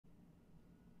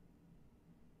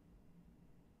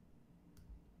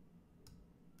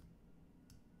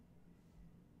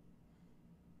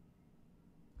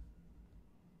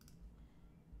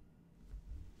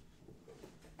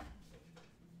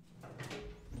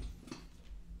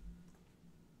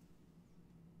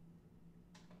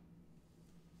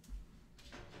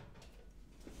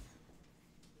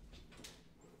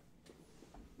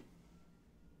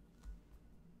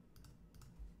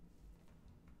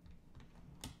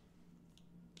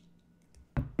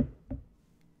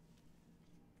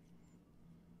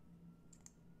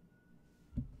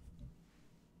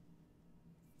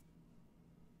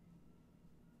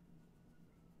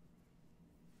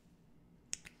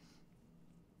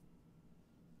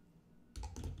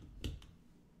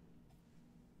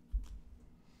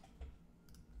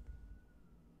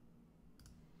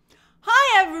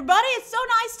everybody. It's so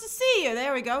nice to see you.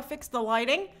 There we go. Fix the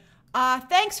lighting.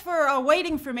 Thanks for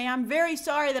waiting for me. I'm very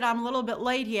sorry that I'm a little bit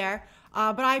late here,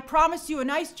 but I promised you a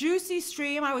nice juicy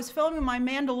stream. I was filming my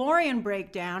Mandalorian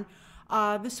breakdown.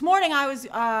 This morning I was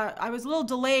a little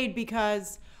delayed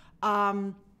because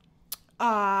I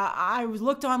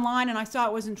looked online and I saw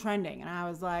it wasn't trending, and I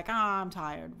was like, I'm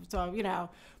tired. So, you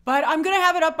know, but I'm going to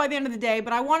have it up by the end of the day,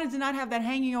 but I wanted to not have that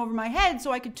hanging over my head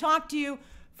so I could talk to you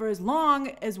for as long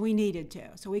as we needed to,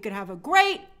 so we could have a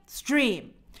great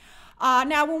stream.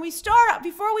 Now,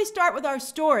 before we start with our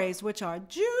stories, which are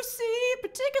juicy,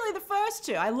 particularly the first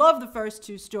two. I love the first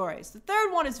two stories. The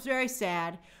third one is very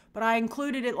sad, but I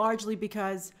included it largely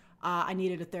because I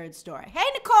needed a third story. Hey,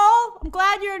 Nicole, I'm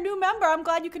glad you're a new member. I'm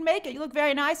glad you can make it. You look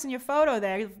very nice in your photo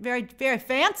there. You look very, very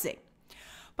fancy.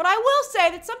 But I will say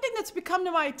that something that's become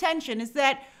to my attention is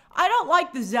that I don't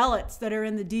like the zealots that are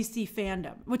in the DC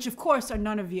fandom, which of course are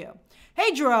none of you.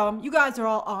 Hey, Jerome, you guys are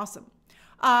all awesome.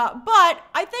 But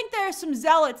I think there are some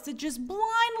zealots that just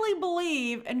blindly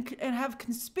believe and have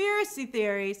conspiracy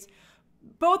theories,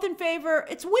 both in favor.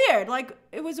 It's weird. Like,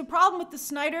 it was a problem with the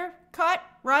Snyder cut,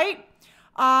 right?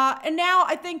 And now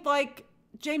I think, like,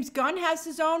 James Gunn has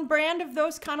his own brand of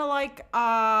those kind of like,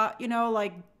 you know,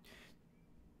 like,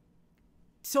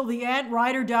 till the end,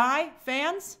 ride or die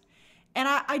fans. And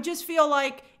I just feel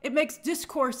like it makes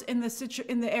discourse in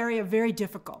the area very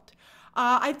difficult.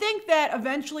 I think that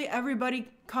eventually everybody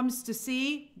comes to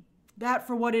see that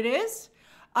for what it is.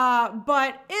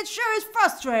 But it sure is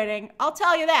frustrating, I'll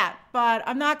tell you that. But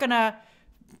I'm not gonna,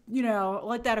 you know,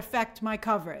 let that affect my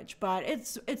coverage. But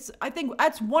I think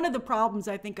that's one of the problems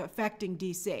I think affecting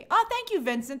DC. Oh, thank you,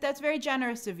 Vincent. That's very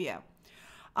generous of you.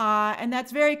 And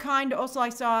that's very kind. Also, I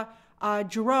saw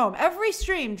Jerome. Every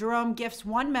stream, Jerome gifts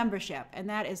one membership, and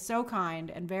that is so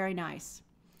kind and very nice.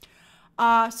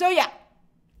 So yeah.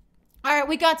 All right,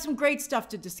 we got some great stuff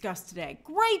to discuss today.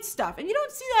 Great stuff. And you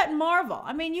don't see that in Marvel.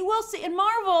 I mean, you will see in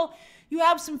Marvel, you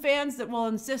have some fans that will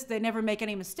insist they never make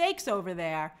any mistakes over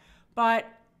there. But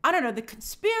I don't know, the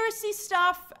conspiracy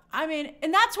stuff, I mean,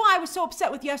 and that's why I was so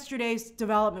upset with yesterday's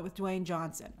development with Dwayne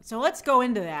Johnson. So let's go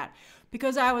into that.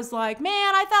 Because I was like,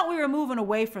 man, I thought we were moving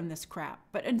away from this crap.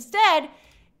 But instead,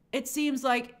 it seems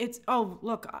like it's, oh,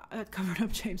 look, I covered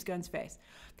up James Gunn's face.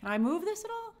 Can I move this at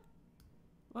all?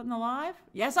 What, in the live?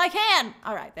 Yes, I can.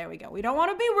 All right, there we go. We don't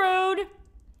want to be rude.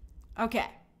 Okay.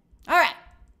 All right.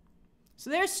 So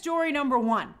there's story number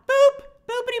one. Boop.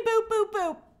 Boopity boop, boop,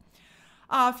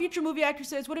 boop. Future movie actor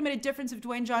says, would have made a difference if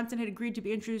Dwayne Johnson had agreed to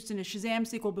be introduced in a Shazam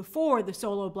sequel before the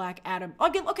solo Black Adam.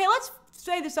 Okay, let's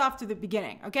say this off to the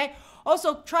beginning, okay?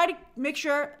 Also, try to make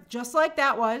sure, just like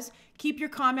that was, keep your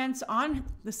comments on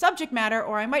the subject matter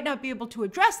or I might not be able to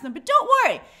address them, but don't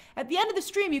worry. At the end of the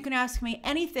stream, you can ask me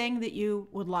anything that you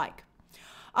would like.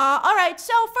 All right,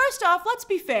 so first off, let's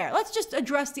be fair. Let's just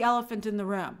address the elephant in the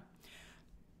room.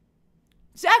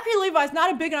 Zachary Levi is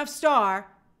not a big enough star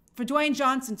for Dwayne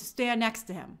Johnson to stand next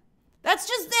to him. That's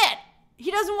just it.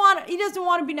 He doesn't want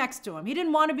to be next to him. He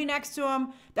didn't want to be next to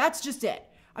him. That's just it.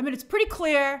 I mean, it's pretty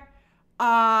clear.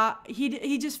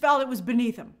 He just felt it was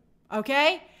beneath him.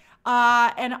 Okay?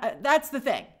 And that's the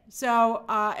thing. So,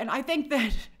 and I think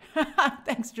that,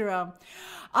 thanks, Jerome.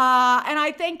 And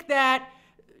I think that,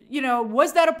 you know,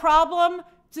 was that a problem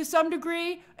to some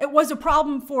degree? It was a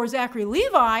problem for Zachary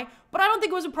Levi, but I don't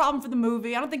think it was a problem for the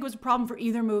movie. I don't think it was a problem for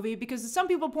either movie because as some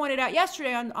people pointed out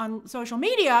yesterday on social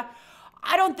media,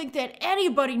 I don't think that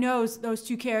anybody knows those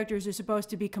two characters are supposed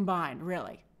to be combined,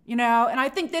 really. You know, and I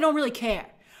think they don't really care.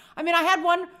 I mean, I had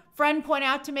one friend point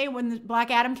out to me when the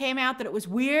Black Adam came out that it was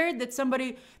weird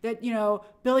that you know,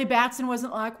 Billy Batson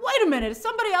wasn't like, wait a minute, is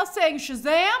somebody else saying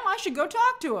Shazam? I should go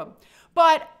talk to him.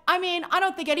 But, I mean, I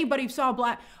don't think anybody saw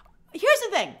Here's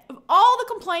the thing. Of all the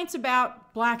complaints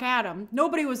about Black Adam,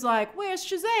 nobody was like, where's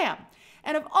Shazam?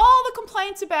 And of all the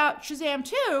complaints about Shazam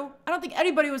 2, I don't think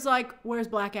anybody was like, where's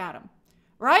Black Adam?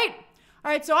 Right?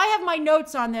 All right, so I have my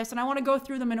notes on this, and I want to go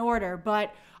through them in order,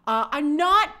 but I'm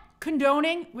not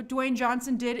condoning what Dwayne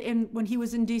Johnson did when he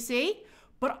was in DC,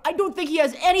 but I don't think he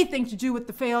has anything to do with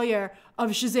the failure of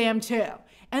Shazam 2.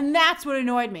 And that's what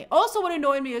annoyed me. Also, what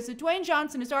annoyed me is that Dwayne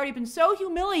Johnson has already been so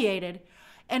humiliated,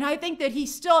 and I think that he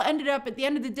still ended up at the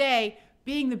end of the day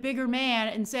being the bigger man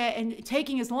and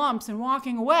taking his lumps and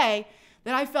walking away,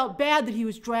 that I felt bad that he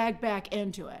was dragged back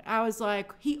into it. I was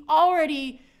like, we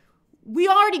already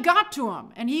got to him,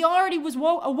 and he already was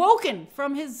awoken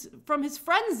from his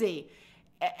frenzy.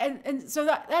 And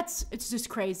so it's just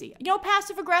crazy. You know,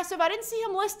 passive aggressive, I didn't see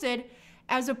him listed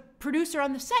as a producer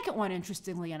on the second one,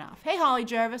 interestingly enough. Hey, Holly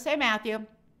Jervis. Hey, Matthew.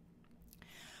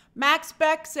 Max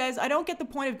Beck says, I don't get the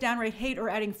point of downright hate or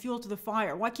adding fuel to the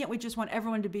fire. Why can't we just want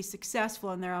everyone to be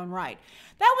successful in their own right?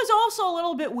 That was also a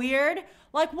little bit weird.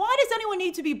 Like, why does anyone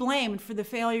need to be blamed for the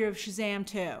failure of Shazam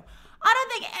 2? I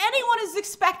don't think anyone is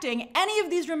expecting any of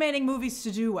these remaining movies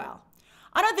to do well.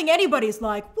 I don't think anybody's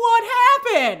like, what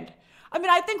happened? I mean,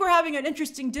 I think we're having an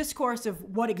interesting discourse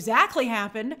of what exactly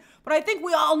happened, but I think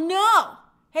we all know.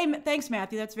 Hey, thanks,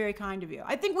 Matthew. That's very kind of you.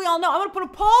 I think we all know. I'm going to put a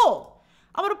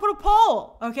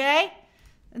poll. Okay?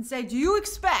 And say, do you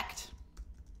expect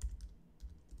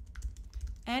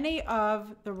any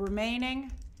of the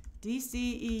remaining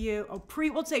DCEU,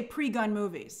 we'll say pre-gun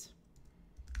movies?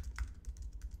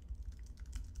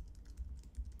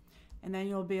 And then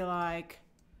you'll be like,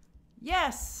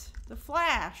 yes, The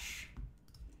Flash.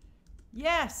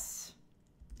 Yes,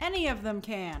 any of them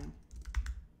can.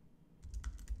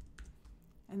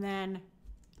 And then,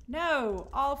 no,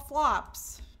 all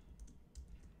flops.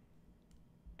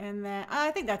 And then,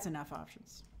 I think that's enough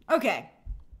options. Okay.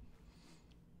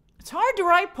 It's hard to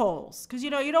write polls because, you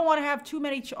don't want to have too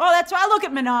many. That's why I look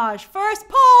at Minaj. First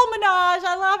poll, Minaj.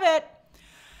 I love it.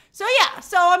 So, yeah.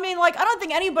 So, I mean, I don't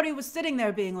think anybody was sitting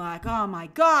there being like, oh, my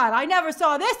God, I never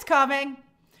saw this coming.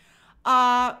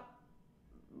 Mr.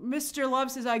 Love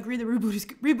says, I agree the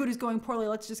reboot is going poorly.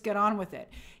 Let's just get on with it.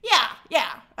 Yeah.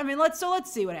 I mean, let's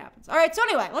see what happens. All right. So,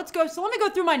 anyway, let's go. So, let me go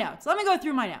through my notes.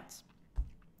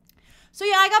 So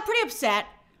yeah, I got pretty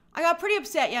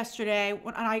upset yesterday,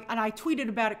 and I tweeted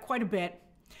about it quite a bit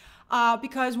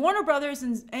because Warner Brothers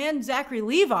and Zachary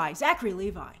Levi,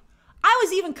 I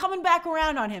was even coming back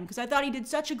around on him because I thought he did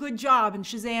such a good job in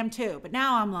Shazam 2. But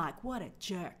now I'm like, what a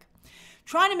jerk.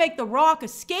 Trying to make The Rock a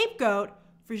scapegoat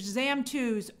for Shazam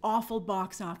 2's awful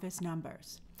box office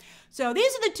numbers. So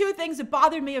these are the two things that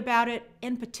bothered me about it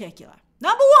in particular.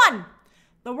 Number one,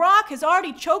 The Rock has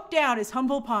already choked down his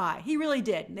humble pie. He really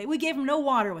did. We gave him no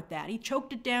water with that. He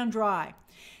choked it down dry.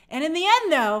 And in the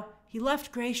end, though, he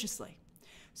left graciously.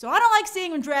 So I don't like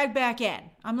seeing him dragged back in.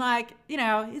 I'm like,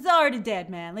 he's already dead,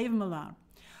 man. Leave him alone.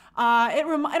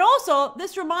 And also,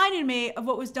 this reminded me of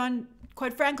what was done,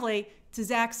 quite frankly, to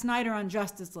Zack Snyder on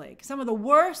Justice League. Some of the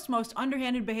worst, most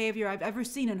underhanded behavior I've ever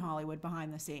seen in Hollywood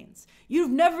behind the scenes.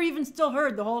 You've never even still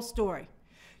heard the whole story.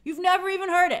 You've never even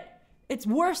heard it. It's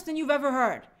worse than you've ever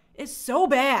heard. It's so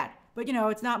bad. But,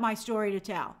 it's not my story to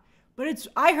tell. But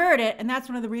I heard it, and that's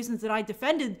one of the reasons that I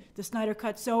defended the Snyder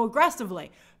Cut so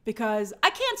aggressively. Because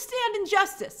I can't stand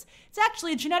injustice. It's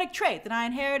actually a genetic trait that I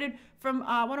inherited from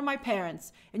one of my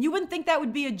parents. And you wouldn't think that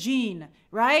would be a gene,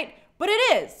 right? But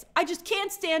it is. I just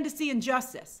can't stand to see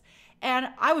injustice. And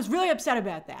I was really upset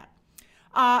about that.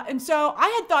 And so I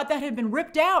had thought that had been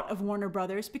ripped out of Warner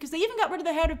Brothers because they even got rid of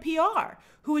the head of PR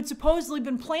who had supposedly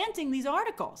been planting these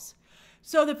articles.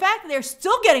 So the fact that they're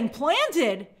still getting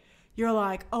planted, you're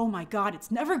like, oh my God, it's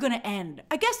never going to end.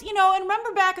 I guess, and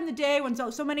remember back in the day when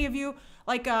so many of you,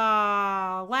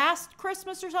 last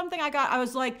Christmas or something, I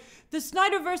was like, the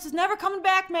Snyderverse is never coming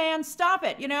back, man. Stop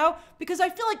it, because I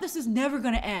feel like this is never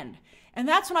going to end. And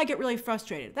that's when I get really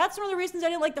frustrated. That's one of the reasons I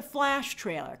didn't like the Flash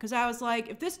trailer, because I was like,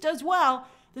 if this does well,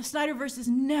 the Snyderverse is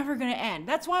never going to end.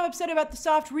 That's why I'm upset about the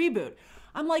soft reboot.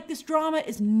 I'm like, this drama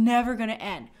is never going to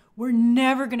end. We're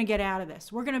never going to get out of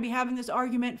this. We're going to be having this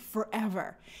argument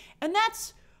forever. And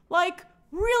that's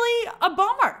really a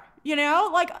bummer,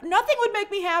 nothing would make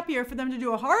me happier for them to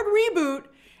do a hard reboot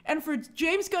and for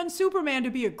James Gunn's Superman to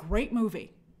be a great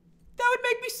movie. That would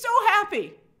make me so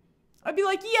happy. I'd be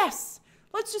like, yes,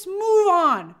 let's just move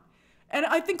on. And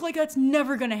I think that's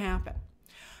never going to happen.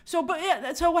 So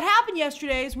what happened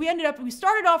yesterday is we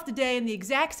started off the day in the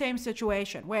exact same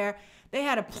situation where they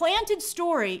had a planted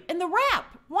story in the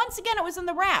Wrap. Once again, it was in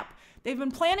the Wrap. They've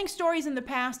been planting stories in the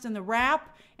past in the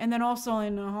Wrap and then also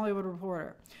in the Hollywood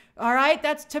Reporter. All right,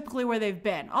 that's typically where they've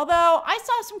been. Although I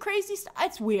saw some crazy stuff.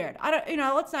 It's weird.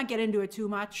 Let's not get into it too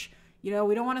much. We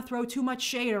don't want to throw too much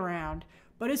shade around,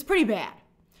 but it's pretty bad.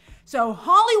 So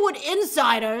Hollywood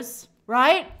insiders,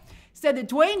 right, said that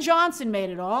Dwayne Johnson made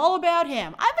it all about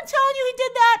him. I've been telling you he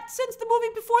did that since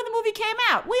before the movie came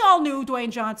out. We all knew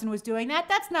Dwayne Johnson was doing that.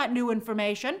 That's not new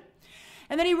information.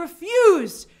 And then he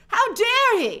refused. How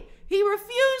dare he? He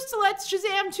refused to let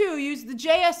Shazam 2 use the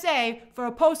JSA for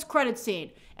a post-credit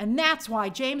scene. And that's why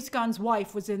James Gunn's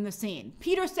wife was in the scene.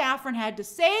 Peter Safran had to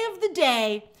save the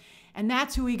day, and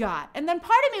that's who he got. And then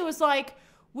part of me was like,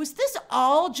 was this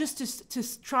all just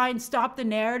to try and stop the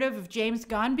narrative of James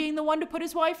Gunn being the one to put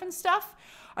his wife and stuff?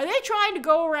 Are they trying to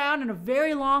go around in a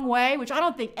very long way, which I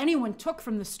don't think anyone took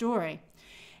from the story,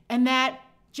 and that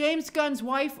James Gunn's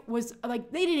wife was they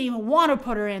didn't even want to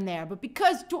put her in there, but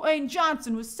because Dwayne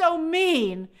Johnson was so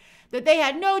mean, that they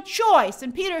had no choice,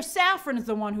 and Peter Safran is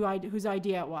the one whose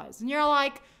idea it was. And you're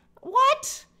like,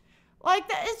 what? Like,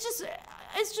 it's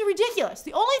just ridiculous.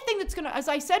 The only thing that's going to, as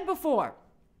I said before,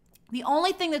 the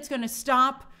only thing that's going to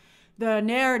stop the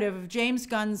narrative of James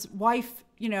Gunn's wife,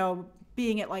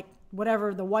 being at like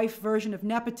whatever the wife version of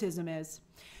nepotism is,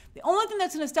 the only thing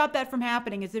that's going to stop that from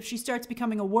happening is if she starts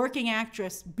becoming a working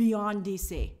actress beyond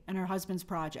DC and her husband's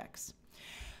projects.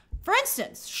 For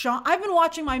instance, I've been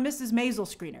watching my Mrs. Maisel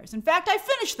screeners. In fact, I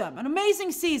finished them. An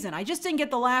amazing season. I just didn't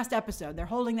get the last episode. They're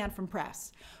holding that from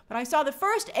press. But I saw the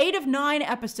first 8 of 9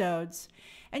 episodes.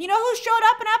 And you know who showed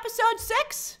up in episode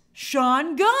 6?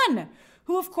 Sean Gunn,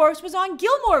 who of course was on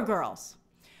Gilmore Girls,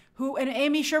 and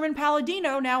Amy Sherman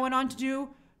Palladino now went on to do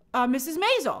Mrs.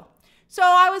 Maisel. So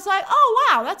I was like, oh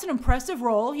wow, that's an impressive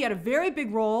role. He had a very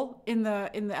big role in the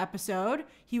episode.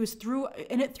 He was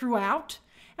in it throughout.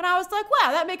 And I was like,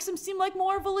 wow, that makes him seem like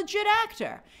more of a legit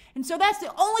actor. And so that's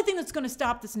the only thing that's going to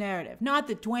stop this narrative. Not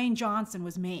that Dwayne Johnson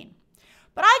was mean.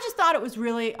 But I just thought it was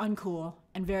really uncool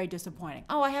and very disappointing.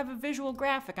 Oh, I have a visual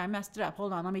graphic. I messed it up.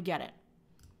 Hold on, let me get it.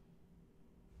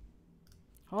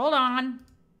 Hold on.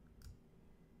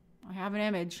 I have an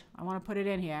image. I want to put it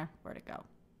in here. Where'd it go?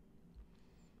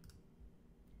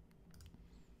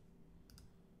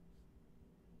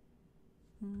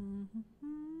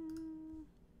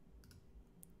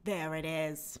 There it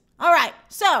is. All right,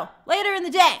 so later in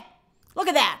the day, look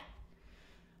at that.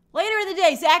 Later in the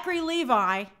day, Zachary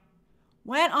Levi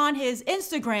went on his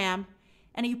Instagram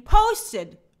and he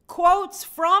posted quotes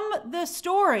from the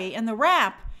story and the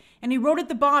rap, and he wrote at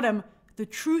the bottom, "The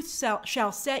truth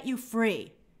shall set you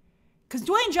free." Because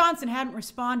Dwayne Johnson hadn't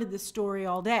responded to this story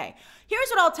all day. Here's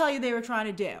what I'll tell you they were trying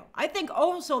to do. I think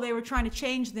also they were trying to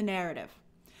change the narrative.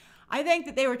 I think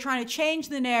that they were trying to change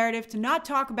the narrative to not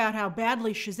talk about how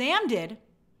badly Shazam did,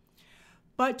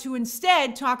 but to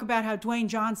instead talk about how Dwayne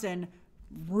Johnson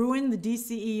ruined the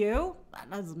DCEU.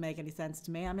 That doesn't make any sense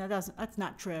to me. I mean, that's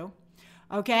not true.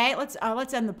 Okay, let's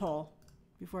end the poll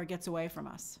before it gets away from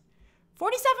us.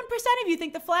 47% of you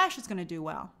think The Flash is going to do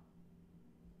well.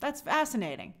 That's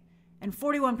fascinating. And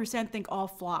 41% think all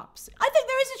flops. I think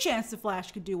there is a chance The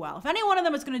Flash could do well. If any one of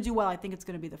them is going to do well, I think it's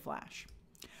going to be The Flash.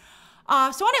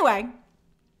 So anyway,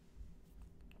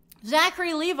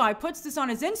 Zachary Levi puts this on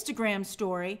his Instagram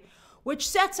story, which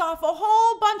sets off a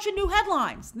whole bunch of new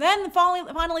headlines. Then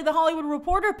finally the Hollywood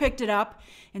Reporter picked it up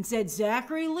and said,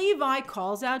 Zachary Levi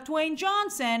calls out Dwayne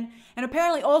Johnson. And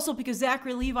apparently also because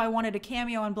Zachary Levi wanted a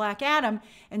cameo on Black Adam,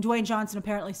 and Dwayne Johnson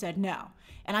apparently said no.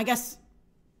 And I guess,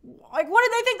 like, what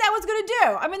did they think that was going to do?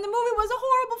 I mean, the movie was a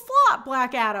horrible flop,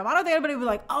 Black Adam. I don't think anybody would be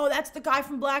like, oh, that's the guy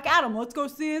from Black Adam. Let's go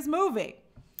see his movie.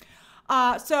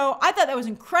 So I thought that was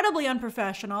incredibly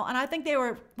unprofessional, and I think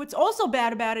what's also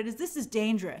bad about it is this is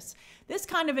dangerous. This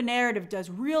kind of a narrative does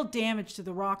real damage to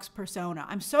The Rock's persona.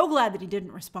 I'm so glad that he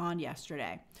didn't respond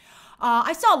yesterday.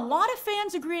 I saw a lot of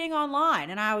fans agreeing online,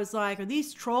 and I was like, are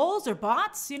these trolls or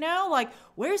bots? Like,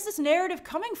 where's this narrative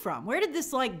coming from? Where did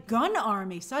this, like, gun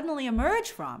army suddenly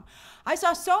emerge from? I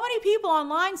saw so many people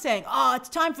online saying, oh, it's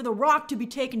time for The Rock to be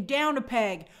taken down a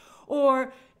peg,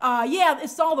 or yeah,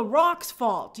 it's all The Rock's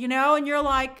fault, and you're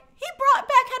like, he brought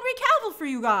back Henry Cavill for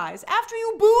you guys after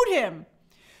you booed him.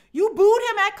 You booed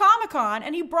him at Comic-Con,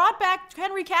 and he brought back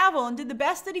Henry Cavill and did the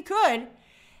best that he could,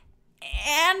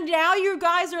 and now you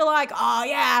guys are like, oh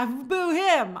yeah, boo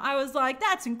him. I was like,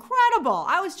 that's incredible.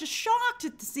 I was just shocked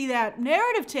to see that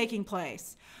narrative taking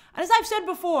place. And as I've said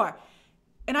before,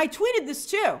 and I tweeted this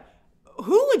too,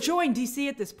 who would join DC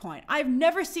at this point? I've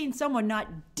never seen someone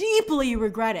not deeply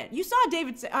regret it. You saw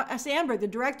David Sandberg, the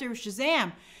director of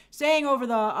Shazam, saying over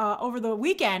the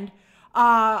weekend,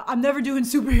 I'm never doing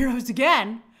superheroes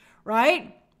again,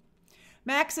 right?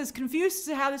 Max is confused as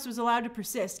to how this was allowed to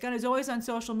persist. Gunn is always on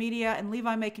social media, and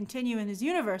Levi may continue in his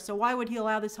universe, so why would he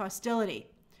allow this hostility?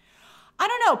 I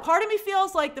don't know. Part of me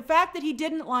feels like the fact that he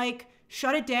didn't, like,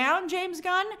 shut it down, James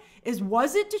Gunn,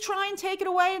 was it to try and take it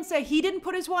away and say he didn't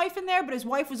put his wife in there, but his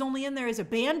wife was only in there as a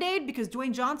Band-Aid because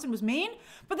Dwayne Johnson was mean?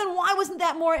 But then why wasn't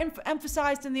that more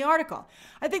emphasized in the article?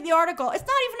 I think the article, it's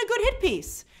not even a good hit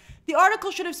piece. The article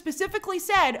should have specifically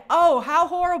said, oh, how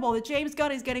horrible that James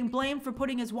Gunn is getting blamed for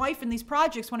putting his wife in these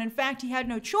projects when in fact he had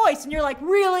no choice. And you're like,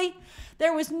 really?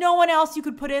 There was no one else you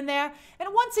could put in there? And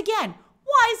once again,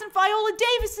 why isn't Viola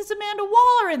Davis's Amanda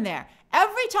Waller in there?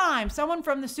 Every time someone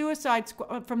from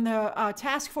the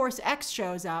Task Force X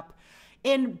shows up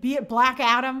in, be it Black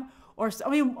Adam or,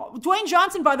 Dwayne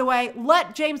Johnson, by the way,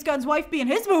 let James Gunn's wife be in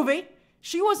his movie.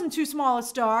 She wasn't too small a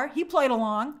star. He played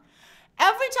along.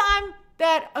 Every time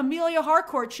that Amelia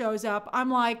Harcourt shows up, I'm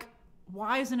like,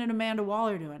 why isn't it Amanda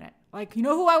Waller doing it? Like, you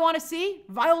know who I want to see?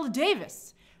 Viola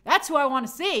Davis. That's who I want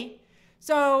to see.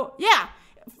 So, yeah,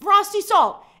 Frosty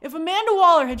Salt. If Amanda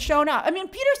Waller had shown up, I mean,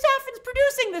 Peter Safran's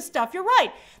producing this stuff. You're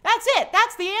right. That's it.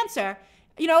 That's the answer.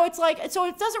 You know, it's like, so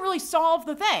it doesn't really solve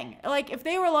the thing. Like, if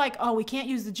they were like, oh, we can't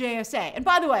use the JSA. And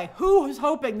by the way, who was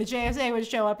hoping the JSA would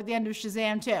show up at the end of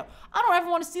Shazam 2? I don't ever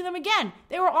want to see them again.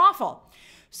 They were awful.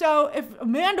 So if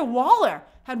Amanda Waller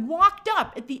had walked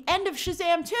up at the end of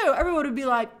Shazam 2, everyone would be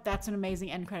like, that's an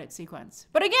amazing end credit sequence.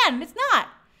 But again, it's not.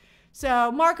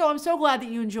 So, Marco, I'm so glad that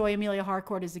you enjoy Amelia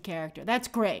Harcourt as a character. That's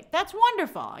great. That's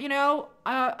wonderful. You know,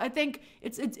 I think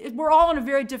we're all in a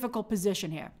very difficult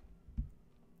position here.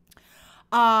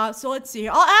 So let's see.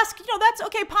 I'll ask, you know, that's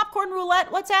okay, popcorn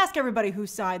roulette. Let's ask everybody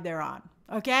whose side they're on,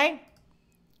 okay?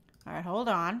 All right, hold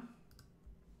on.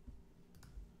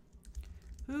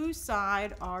 Whose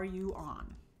side are you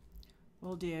on?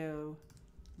 We'll do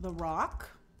The Rock.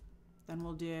 Then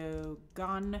we'll do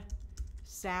Gunn,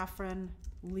 Safran,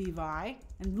 Levi.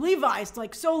 And Levi's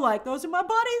like, so like, those are my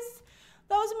buddies.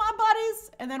 Those are my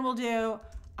buddies. And then we'll do,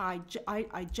 I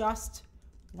just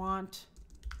want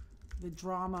the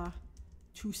drama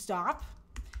to stop.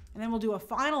 And then we'll do a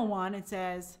final one. It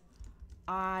says,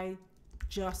 I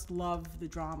just love the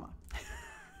drama.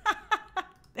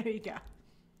 There you go.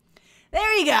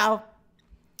 There you go.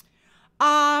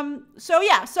 So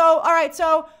yeah, so, all right,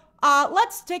 so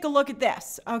let's take a look at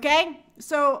this, okay?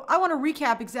 So I want to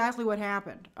recap exactly what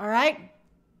happened, all right?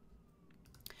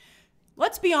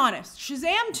 Let's be honest.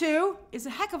 Shazam 2 is a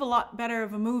heck of a lot better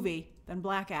of a movie than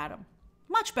Black Adam.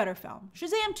 Much better film.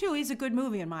 Shazam 2 is a good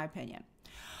movie in my opinion.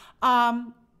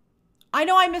 I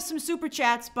know I missed some super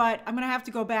chats, but I'm going to have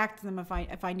to go back to them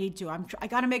if I need to. I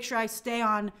got to make sure I stay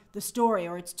on the story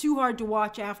or it's too hard to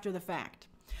watch after the fact.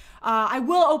 I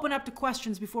will open up to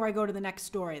questions before I go to the next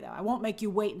story, though. I won't make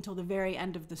you wait until the very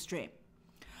end of the stream.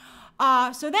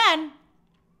 So then,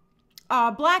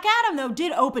 Black Adam, though,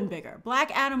 did open bigger.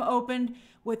 Black Adam opened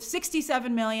with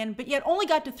 67 million, but yet only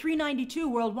got to 392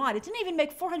 worldwide. It didn't even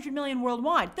make 400 million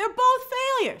worldwide. They're both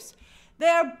failures.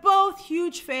 They're both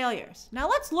huge failures. Now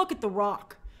let's look at The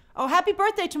Rock. Oh, happy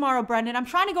birthday tomorrow, Brendan. I'm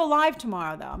trying to go live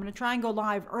tomorrow, though. I'm going to try and go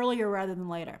live earlier rather than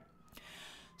later.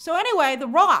 So anyway, The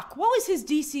Rock, what was his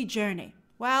DC journey?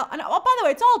 Well, and oh, by the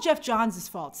way, it's all Jeff Johns'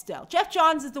 fault still. Jeff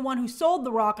Johns is the one who sold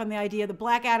The Rock on the idea that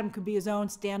Black Adam could be his own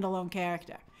standalone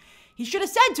character. He should have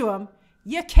said to him,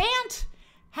 you can't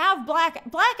have Black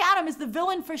Adam is the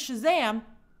villain for Shazam,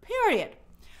 period.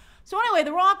 So anyway,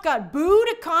 The Rock got booed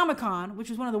at Comic-Con, which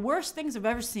was one of the worst things I've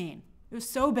ever seen. It was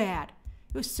so bad.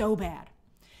 It was so bad.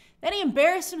 Then he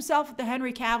embarrassed himself with the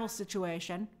Henry Cavill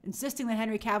situation, insisting that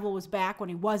Henry Cavill was back when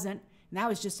he wasn't, and that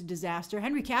was just a disaster.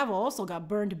 Henry Cavill also got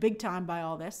burned big time by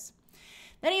all this.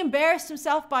 Then he embarrassed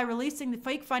himself by releasing the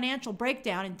fake financial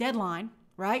breakdown in Deadline,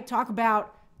 right? Talk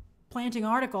about planting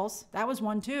articles. That was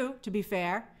one too, to be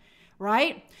fair.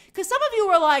 Right? Because some of you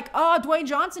were like, oh, Dwayne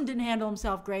Johnson didn't handle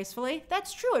himself gracefully.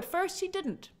 That's true. At first, he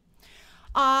didn't.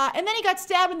 And then he got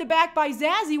stabbed in the back by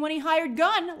Zazzy when he hired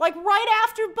Gunn, like right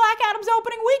after Black Adam's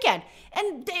opening weekend.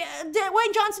 And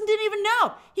Dwayne Johnson didn't even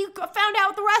know. He found out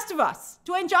with the rest of us.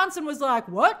 Dwayne Johnson was like,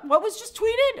 what? What was just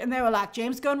tweeted? And they were like,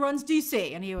 James Gunn runs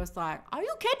DC. And he was like, are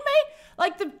you kidding me?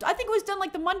 Like I think it was done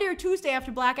like the Monday or Tuesday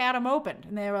after Black Adam opened.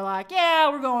 And they were like,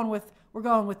 yeah, we're going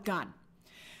with Gunn.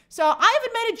 So I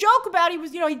even made a joke about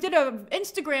he did an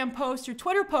Instagram post or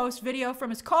Twitter post video from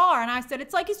his car, and I said,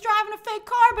 it's like he's driving a fake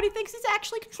car, but he thinks he's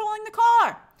actually controlling the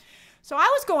car. So I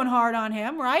was going hard on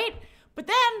him, right? But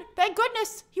then, thank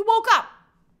goodness, he woke up,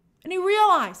 and he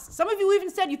realized. Some of you even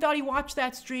said you thought he watched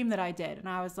that stream that I did, and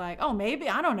I was like, oh, maybe,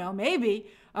 I don't know, maybe,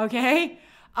 okay?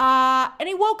 And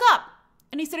he woke up,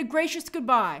 and he said a gracious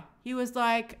goodbye. He was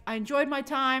like, I enjoyed my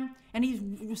time, and he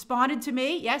responded to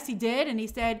me. Yes, he did, and he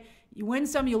said, you win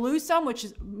some, you lose some, which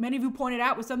is, many of you pointed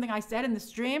out was something I said in the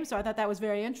stream, so I thought that was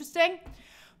very interesting.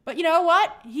 But you know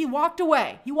what? He walked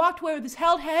away. He walked away with his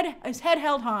head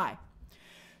held high.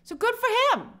 So good for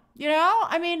him. You know,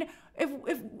 I mean, if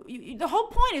the whole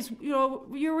point is,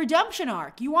 your redemption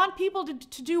arc. You want people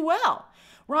to do well.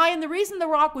 Ryan, the reason The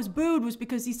Rock was booed was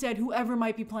because he said whoever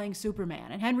might be playing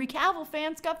Superman. And Henry Cavill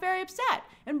fans got very upset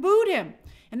and booed him.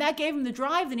 And that gave him the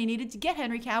drive that he needed to get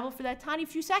Henry Cavill for that tiny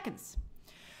few seconds.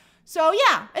 So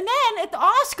yeah, and then at the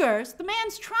Oscars, the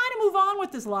man's trying to move on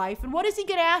with his life. And what does he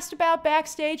get asked about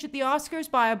backstage at the Oscars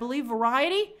by, I believe,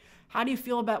 Variety? How do you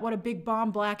feel about what a big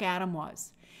bomb Black Adam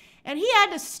was? And he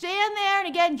had to stand there and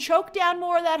again choke down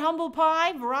more of that humble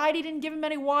pie. Variety didn't give him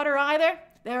any water either.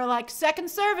 They were like, second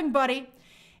serving, buddy.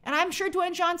 And I'm sure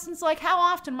Dwayne Johnson's like, how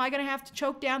often am I going to have to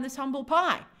choke down this humble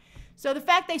pie? So the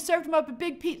fact they served him up a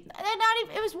big piece,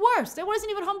 it was worse. It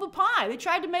wasn't even humble pie. They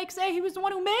tried to say he was the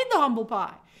one who made the humble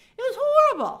pie. It was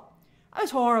horrible. That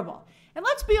was horrible. And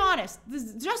let's be honest, the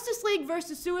Justice League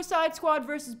versus Suicide Squad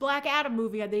versus Black Adam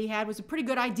movie that he had was a pretty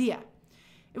good idea.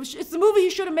 It's the movie he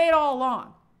should have made all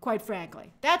along, quite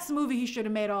frankly. That's the movie he should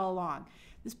have made all along.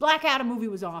 This Black Adam movie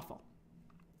was awful.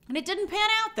 And it didn't pan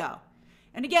out, though.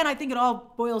 And again, I think it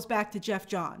all boils back to Jeff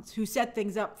Johns, who set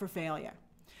things up for failure.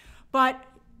 But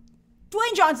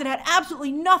Dwayne Johnson had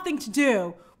absolutely nothing to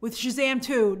do with Shazam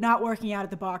 2 not working out at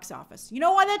the box office. You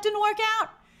know why that didn't work out?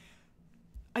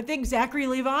 I think Zachary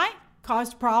Levi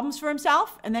caused problems for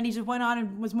himself, and then he just went on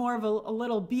and was more of a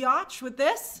little biatch with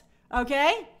this,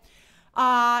 okay?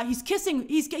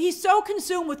 He's so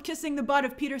consumed with kissing the butt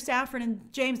of Peter Safran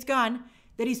and James Gunn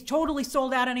that he's totally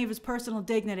sold out any of his personal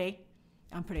dignity.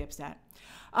 I'm pretty upset.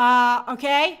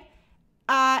 Okay?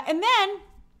 And then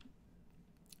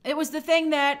it was the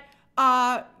thing that,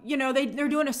 they're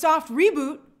doing a soft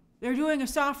reboot. They're doing a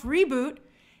soft reboot,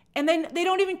 and then they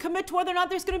don't even commit to whether or not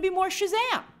there's going to be more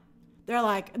Shazam. They're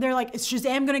like, is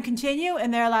Shazam going to continue?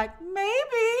 And they're like,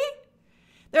 maybe.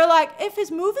 They're like, if his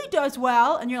movie does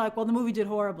well, and you're like, well, the movie did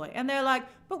horribly. And they're like,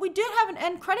 but we did have an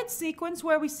end credits sequence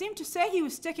where we seemed to say he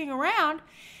was sticking around,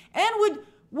 and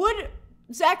would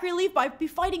Zachary Levi be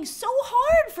fighting so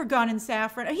hard for Gunn and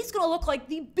Safran? He's going to look like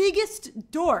the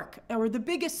biggest dork or the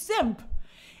biggest simp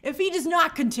if he does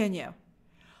not continue.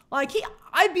 Like, he's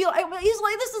like,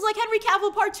 this is like Henry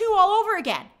Cavill Part 2 all over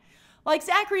again. Like,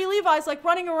 Zachary Levi's like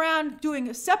running around doing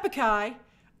a seppuku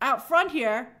out front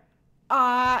here,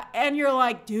 and you're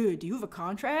like, dude, do you have a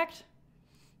contract?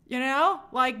 You know?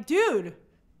 Like, dude,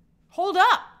 hold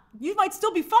up. You might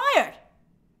still be fired.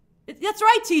 That's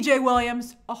right, TJ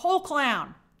Williams, a whole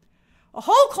clown. A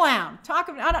whole clown. Talk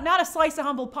about, not a slice of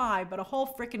humble pie, but a whole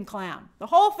freaking clown. The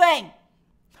whole thing.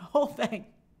 The whole thing.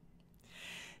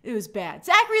 It was bad.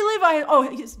 Zachary Levi,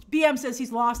 BM says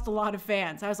he's lost a lot of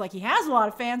fans. I was like, he has a lot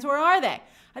of fans. Where are they?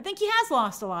 I think he has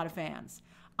lost a lot of fans.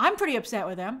 I'm pretty upset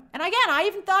with him. And again, I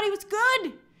even thought he was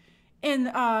good in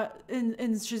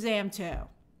Shazam 2.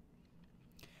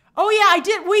 Oh yeah, I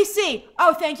did. We see.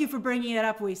 Oh, thank you for bringing it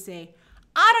up. We see.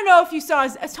 I don't know if you saw.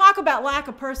 Talk about lack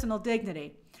of personal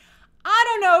dignity. I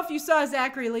don't know if you saw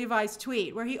Zachary Levi's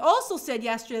tweet where he also said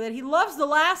yesterday that he loves The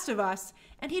Last of Us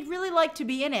and he'd really like to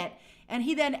be in it. And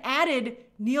he then added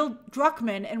Neil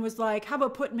Druckmann and was like, how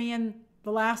about putting me in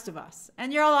The Last of Us?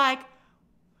 And you're like,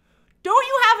 don't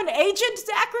you have an agent,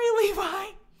 Zachary Levi?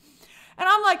 And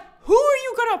I'm like, who are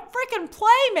you gonna freaking play,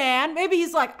 man? Maybe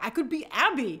he's like, I could be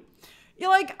Abby. You're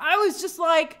like, I was just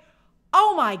like,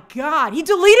 oh my God. He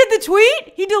deleted the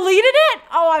tweet? He deleted it?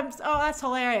 Oh, that's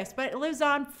hilarious. But it lives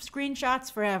on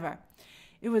screenshots forever.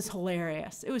 It was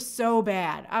hilarious. It was so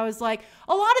bad. I was like,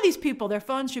 a lot of these people, their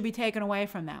phones should be taken away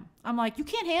from them. I'm like, you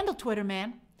can't handle Twitter,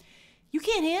 man. You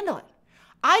can't handle it.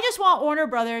 I just want Warner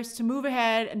Brothers to move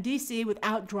ahead and DC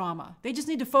without drama. They just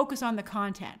need to focus on the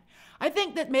content. I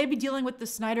think that maybe dealing with the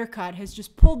Snyder Cut has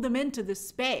just pulled them into this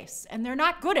space, and they're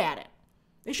not good at it.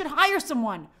 They should hire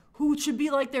someone who should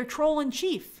be like their troll in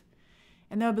chief.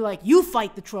 And they'll be like, you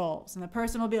fight the trolls. And the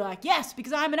person will be like, yes,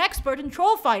 because I'm an expert in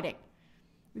troll fighting.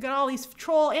 We got all these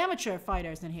troll amateur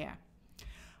fighters in here.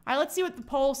 All right, let's see what the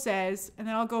poll says, and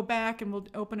then I'll go back and we'll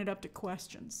open it up to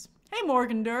questions. Hey,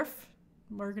 Morgendorf.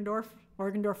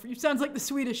 You sounds like the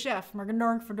Swedish chef.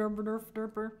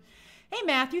 Morgendorf. Hey,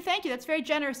 Matthew, thank you. That's very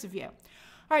generous of you. All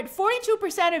right,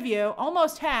 42% of you,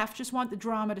 almost half, just want the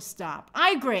drama to stop.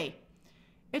 I agree.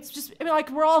 It's just, like,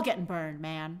 we're all getting burned,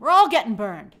 man. We're all getting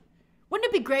burned.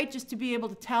 Wouldn't it be great just to be able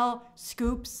to tell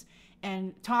scoops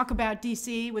and talk about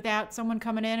DC without someone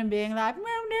coming in and being like,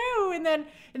 no, and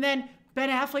then Ben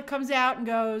Affleck comes out and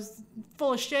goes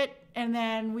full of shit, and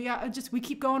then we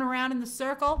keep going around in the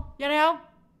circle, you know?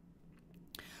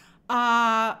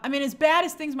 As bad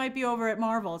as things might be over at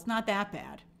Marvel, it's not that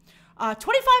bad. 25%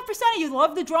 of you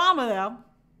love the drama, though.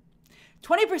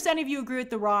 20% of you agree with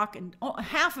The Rock, and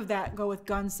half of that go with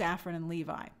Gunn, Safran, and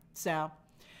Levi. So,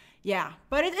 yeah.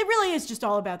 But it really is just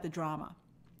all about the drama.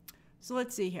 So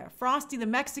let's see here. Frosty the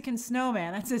Mexican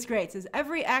Snowman. That says great. It says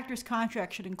every actor's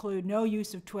contract should include no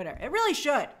use of Twitter. It really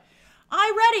should.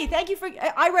 iReady. Thank you for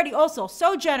iReady also.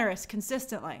 So generous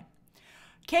consistently.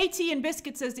 KT and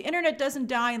Biscuit says the internet doesn't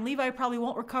die and Levi probably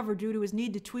won't recover due to his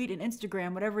need to tweet and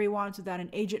Instagram whatever he wants without an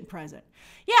agent present.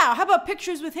 Yeah, how about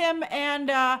pictures with him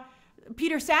and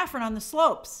Peter Safran on the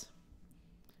slopes?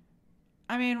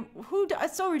 I mean,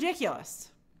 it's so ridiculous.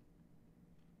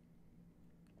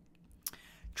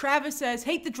 Travis says,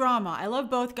 hate the drama. I love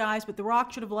both guys, but The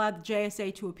Rock should have allowed the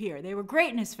JSA to appear. They were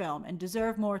great in his film and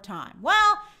deserve more time.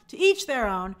 Well, to each their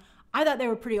own. I thought they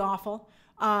were pretty awful.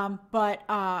 But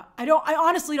I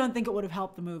honestly don't think it would have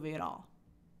helped the movie at all.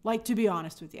 Like, to be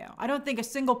honest with you. I don't think a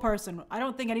single person, I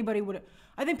don't think anybody would have,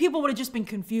 I think people would have just been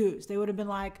confused. They would have been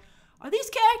like, are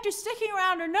these characters sticking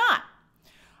around or not?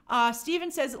 Steven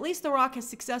says, at least The Rock has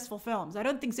successful films. I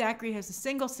don't think Zachary has a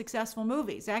single successful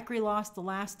movie. Zachary lost the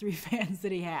last 3 fans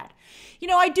that he had. You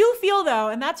know, I do feel, though,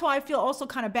 and that's why I feel also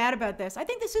kind of bad about this, I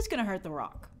think this is going to hurt The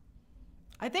Rock.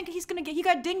 I think he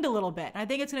got dinged a little bit. And I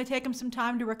think it's going to take him some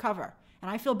time to recover. And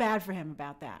I feel bad for him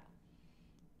about that.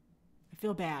 I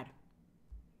feel bad.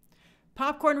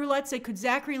 Popcorn Roulette said, could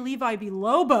Zachary Levi be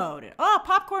Lobo'd? Oh,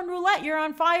 Popcorn Roulette, you're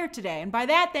on fire today. And by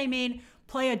that, they mean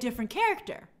play a different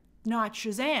character, not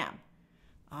Shazam.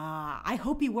 I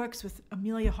hope he works with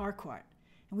Amelia Harcourt.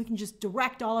 And we can just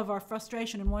direct all of our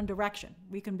frustration in one direction.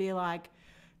 We can be like,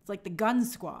 it's like the Gun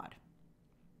Squad.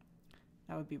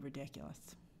 That would be ridiculous.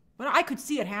 But I could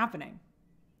see it happening.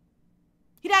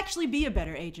 He'd actually be a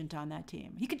better agent on that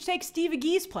team. He could take Steve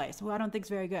Agee's place, who I don't think is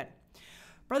very good.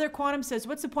 Brother Quantum says,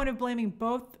 what's the point of blaming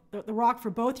The Rock for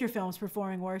both your films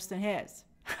performing worse than his?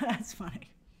 That's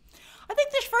funny. I think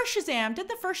the first Shazam, did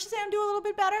the first Shazam do a little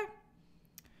bit better?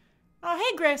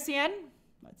 Hey, Gracian.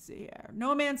 Let's see here.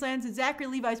 No Man's Land said, Zachary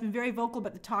Levi's been very vocal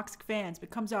about the toxic fans, but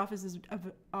comes off as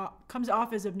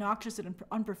obnoxious and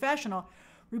unprofessional,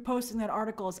 reposting that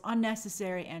article as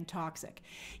unnecessary and toxic.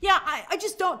 Yeah, I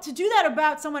just don't, to do that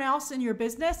about someone else in your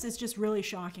business is just really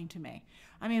shocking to me.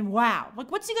 I mean, wow.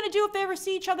 Like, what's he going to do if they ever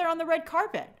see each other on the red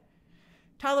carpet?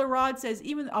 Tyler Rod says,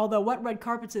 although what red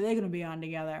carpets are they going to be on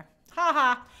together? Ha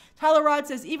ha. Tyler Rod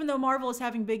says, even though Marvel is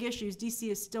having big issues, DC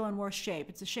is still in worse shape.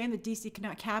 It's a shame that DC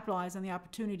cannot capitalize on the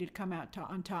opportunity to come out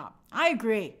on top. I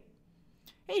agree.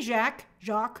 Hey, Jacques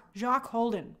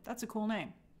Holden. That's a cool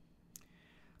name.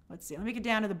 Let's see. Let me get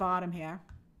down to the bottom here.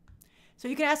 So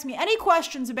you can ask me any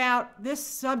questions about this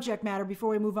subject matter before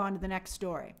we move on to the next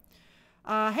story.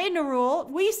 Hey, Narul.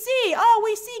 We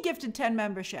see gifted 10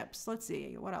 memberships. Let's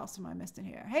see. What else am I missing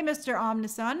here? Hey, Mr.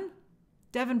 Omnison.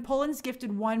 Devin Pullins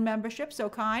gifted 1 membership. So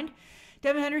kind.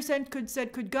 Devin Henderson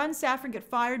said, could Gunn Safran get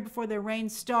fired before their reign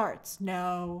starts?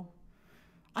 No.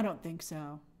 I don't think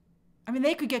so. I mean,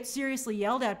 they could get seriously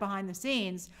yelled at behind the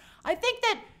scenes. I think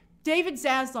that David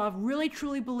Zaslav really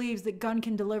truly believes that Gunn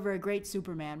can deliver a great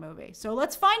Superman movie. So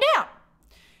let's find out.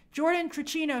 Jordan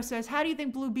Tricino says, how do you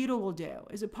think Blue Beetle will do?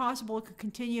 Is it possible it could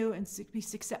continue and be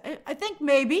successful? I think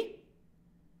maybe.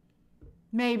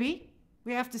 Maybe.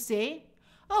 We have to see.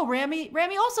 Oh,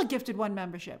 Rami also gifted 1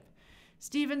 membership.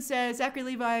 Steven says, Zachary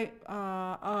Levi,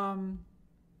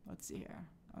 let's see here.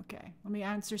 Okay, let me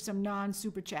answer some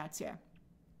non-super chats here.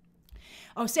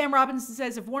 Oh, Sam Robinson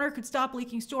says, if Warner could stop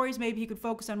leaking stories, maybe he could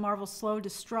focus on Marvel's slow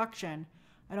destruction.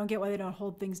 I don't get why they don't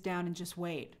hold things down and just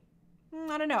wait.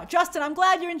 I don't know. Justin, I'm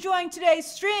glad you're enjoying today's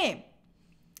stream.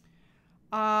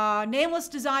 Nameless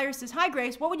Desire says, hi,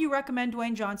 Grace. What would you recommend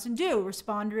Dwayne Johnson do?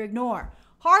 Respond or ignore?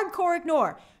 Hardcore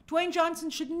ignore. Dwayne Johnson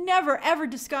should never, ever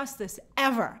discuss this,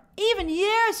 ever. Even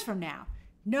years from now.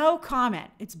 No comment.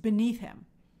 It's beneath him.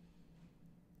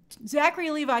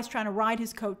 Zachary Levi's trying to ride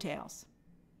his coattails.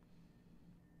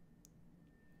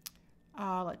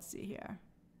 Let's see here.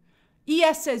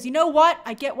 ES says, you know what?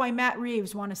 I get why Matt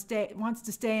Reeves wants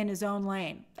to stay in his own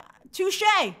lane. Touche.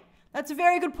 That's a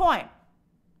very good point.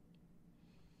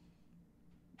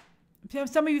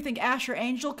 Some of you think Asher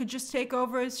Angel could just take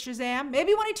over as Shazam.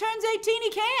 Maybe when he turns 18, he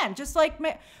can. Just like,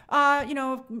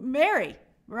 Mary,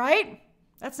 right?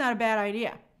 That's not a bad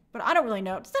idea. But I don't really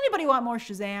know. Does anybody want more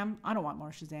Shazam? I don't want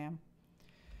more Shazam.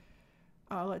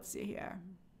 Let's see here.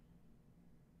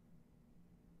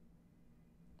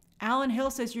 Alan Hill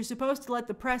says, you're supposed to let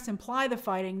the press imply the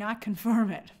fighting, not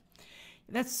confirm it.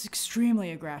 That's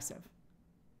extremely aggressive.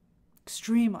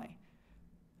 Extremely.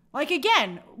 Like,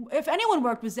 again, if anyone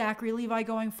worked with Zachary Levi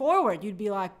going forward, you'd be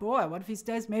like, boy, what if he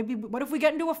says, what if we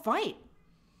get into a fight?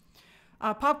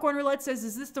 Popcorn Roulette says,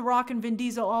 is this The Rock and Vin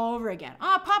Diesel all over again?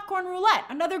 Popcorn Roulette,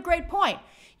 another great point.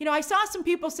 You know, I saw some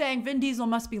people saying Vin Diesel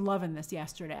must be loving this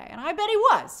yesterday, and I bet he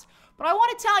was. But I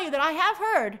want to tell you that I have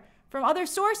heard from other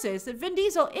sources that Vin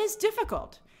Diesel is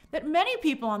difficult, that many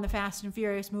people on the Fast and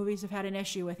Furious movies have had an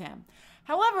issue with him.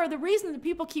 However, the reason that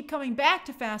people keep coming back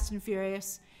to Fast and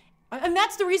Furious, and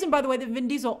that's the reason, by the way, that Vin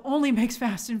Diesel only makes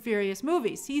Fast and Furious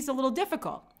movies. He's a little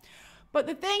difficult. But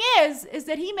the thing is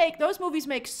that those movies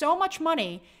make so much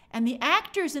money, and the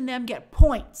actors in them get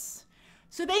points.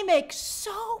 So they make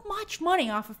so much money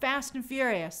off of Fast and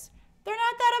Furious. They're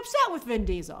not that upset with Vin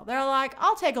Diesel. They're like,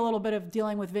 I'll take a little bit of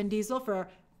dealing with Vin Diesel for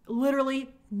literally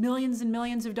millions and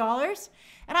millions of dollars.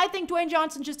 And I think Dwayne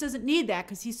Johnson just doesn't need that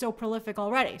because he's so prolific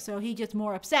already. So he gets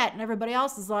more upset, and everybody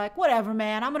else is like, whatever,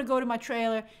 man, I'm going to go to my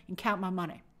trailer and count my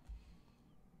money.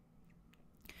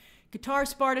 Guitar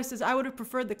Sparta says, I would have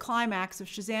preferred the climax of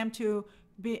Shazam 2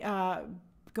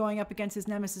 going up against his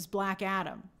nemesis, Black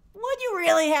Adam. Would you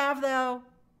really have, though?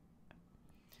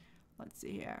 Let's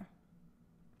see here.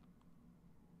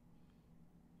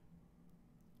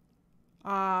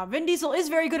 Vin Diesel is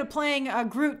very good at playing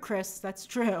Groot, Chris. That's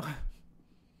true.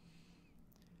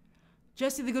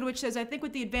 Jesse the Good Witch says, I think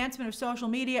with the advancement of social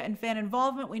media and fan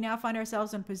involvement, we now find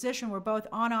ourselves in a position where both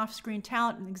on-off-screen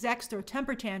talent and execs throw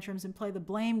temper tantrums and play the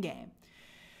blame game.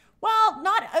 Well,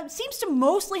 it seems to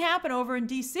mostly happen over in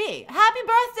DC. Happy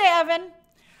birthday,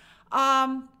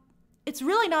 Evan. It's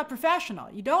really not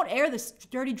professional. You don't air this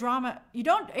dirty drama. You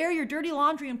don't air your dirty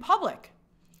laundry in public.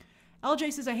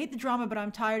 LJ says, I hate the drama, but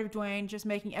I'm tired of Dwayne just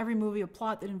making every movie a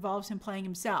plot that involves him playing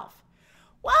himself.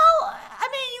 Well, I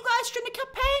mean, you guys shouldn't have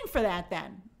kept paying for that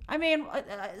then. I mean,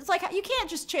 it's like you can't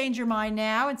just change your mind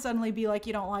now and suddenly be like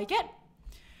you don't like it.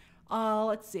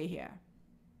 Let's see here.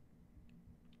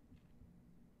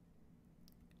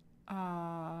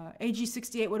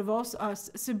 AG68 would have also...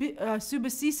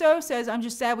 Subasiso says, I'm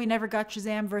just sad we never got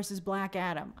Shazam versus Black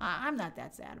Adam. I'm not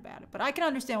that sad about it, but I can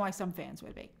understand why some fans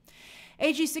would be.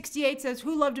 AG68 says,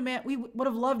 we would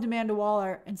have loved Amanda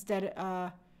Waller instead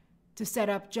to set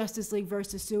up Justice League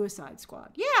versus Suicide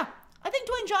Squad. Yeah, I think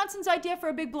Dwayne Johnson's idea for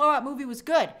a big blowout movie was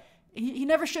good. He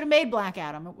never should have made Black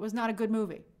Adam. It was not a good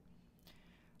movie.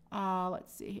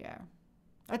 Let's see here.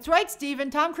 That's right, Steven.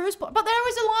 Tom Cruise. But there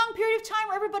was a long period of time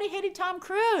where everybody hated Tom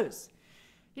Cruise.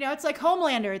 You know, it's like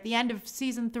Homelander at the end of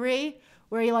season 3,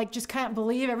 where you just can't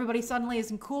believe everybody suddenly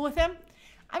isn't cool with him.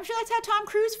 I'm sure that's how Tom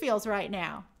Cruise feels right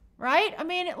now, right? I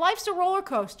mean, life's a roller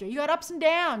coaster. You got ups and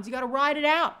downs. You got to ride it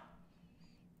out.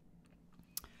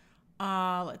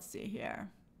 Let's see here.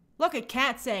 Look at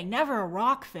Kat saying, never a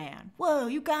Rock fan. Whoa,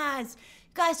 you guys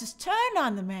just turned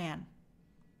on the man.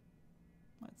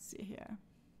 Let's see here.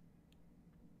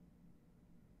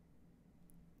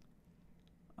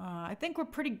 I think we're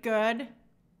pretty good.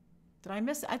 Did I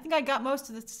miss? I think I got most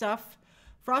of the stuff.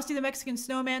 Frosty the Mexican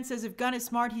Snowman says, if Gunn is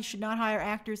smart, he should not hire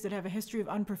actors that have a history of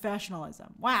unprofessionalism.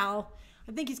 Wow.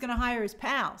 I think he's going to hire his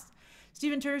pals.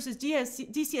 Stephen Turner says,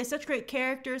 DC has such great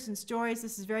characters and stories.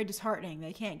 This is very disheartening.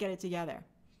 They can't get it together.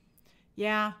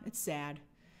 Yeah, it's sad.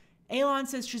 Elon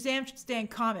says, Shazam should stay in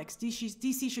comics.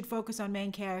 DC should focus on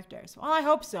main characters. Well, I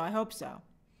hope so. I hope so.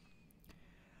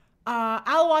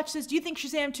 Owlwatch says, do you think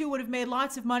Shazam 2 would have made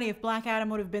lots of money if Black Adam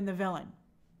would have been the villain?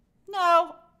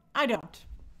 No, I don't.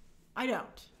 I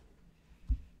don't.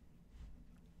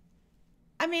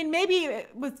 I mean, maybe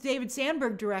with David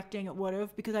Sandberg directing it would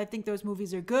have, because I think those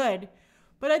movies are good.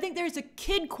 But I think there's a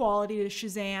kid quality to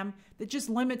Shazam that just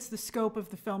limits the scope of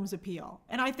the film's appeal.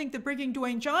 And I think that bringing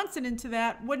Dwayne Johnson into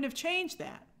that wouldn't have changed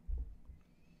that.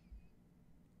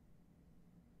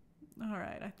 All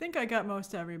right, I think I got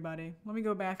most everybody. Let me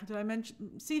go back. Did I mention...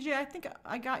 CJ, I think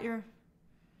I got your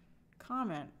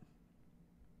comment.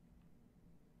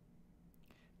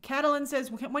 Catalan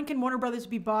says, when can Warner Brothers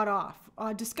be bought off?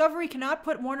 Discovery cannot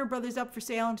put Warner Brothers up for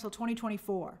sale until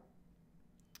 2024.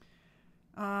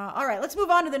 All right, let's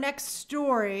move on to the next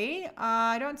story.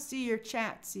 I don't see your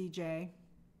chat, CJ. It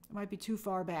might be too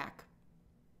far back.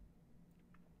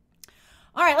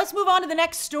 All right, let's move on to the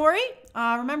next story.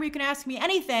 Remember, you can ask me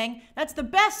anything. That's the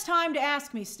best time to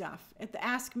ask me stuff,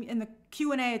 in the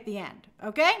Q&A at the end,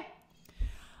 okay?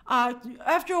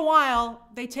 After a while,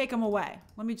 they take them away.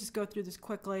 Let me just go through this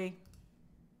quickly.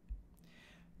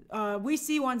 We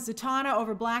see one Zatanna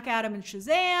over Black Adam and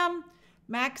Shazam.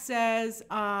 Max says,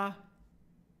 I'm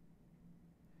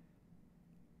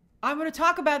going to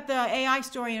talk about the AI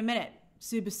story in a minute,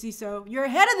 Subasiso. You're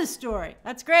ahead of the story.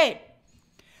 That's great.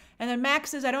 And then Max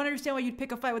says, I don't understand why you'd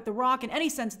pick a fight with The Rock in any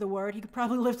sense of the word. He could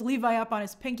probably lift Levi up on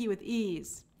his pinky with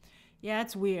ease. Yeah,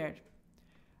 it's weird.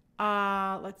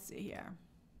 Let's see here.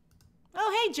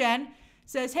 Oh, hey, Jen.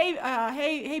 Says,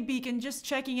 hey, Beacon, just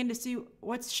checking in to see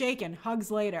what's shaking.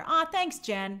 Hugs later. Thanks,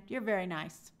 Jen. You're very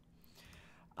nice.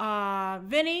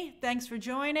 Vinny, thanks for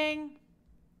joining.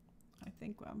 I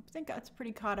think that's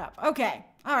pretty caught up. Okay.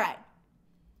 All right.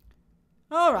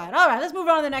 Let's move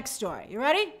on to the next story. You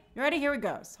ready? You ready? Here it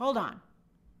goes. Hold on.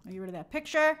 Are you rid of that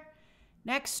picture?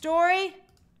 Next story.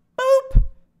 Boop.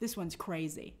 This one's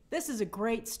crazy. This is a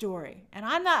great story. And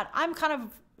I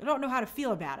don't know how to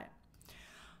feel about it.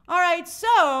 All right.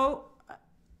 So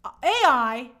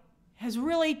AI has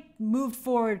really moved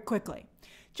forward quickly.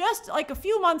 Just like a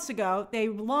few months ago, they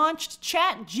launched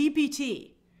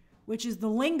ChatGPT, which is the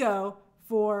lingo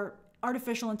for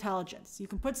artificial intelligence. You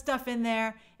can put stuff in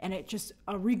there and it just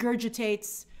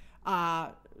regurgitates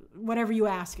whatever you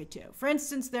ask it to. For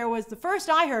instance, the first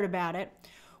I heard about it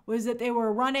was that they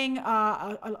were running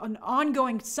an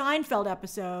ongoing Seinfeld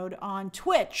episode on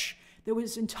Twitch that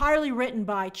was entirely written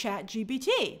by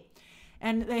ChatGPT.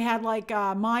 And they had like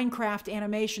Minecraft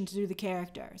animation to do the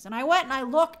characters. And I went and I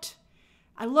looked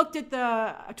at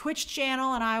the Twitch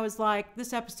channel and I was like,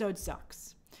 this episode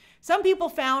sucks. Some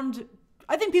people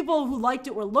I think people who liked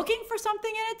it were looking for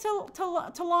something in it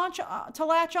to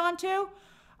latch onto.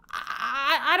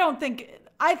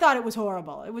 I thought it was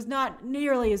horrible. It was not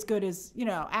nearly as good as,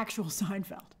 actual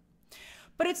Seinfeld.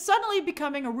 But it's suddenly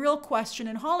becoming a real question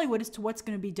in Hollywood as to what's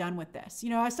going to be done with this.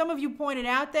 As some of you pointed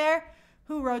out there,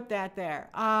 who wrote that there?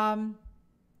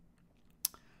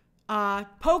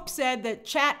 Pope said that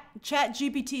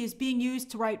ChatGPT is being used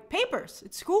to write papers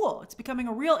at school. It's becoming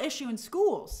a real issue in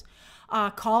schools.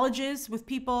 Colleges with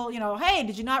people, hey,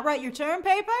 did you not write your term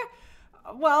paper?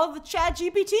 Well, the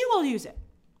ChatGPT will use it.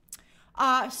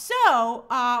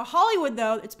 Hollywood,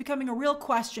 though, it's becoming a real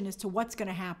question as to what's going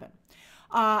to happen.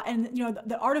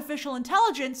 The artificial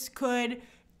intelligence could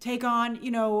take on,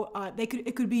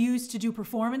 it could be used to do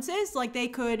performances. Like they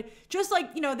could, just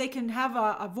like, they can have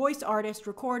a voice artist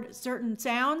record certain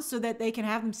sounds so that they can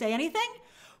have them say anything.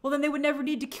 Well, then they would never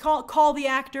need to call the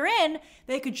actor in.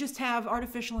 They could just have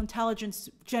artificial intelligence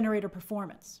generate a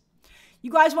performance.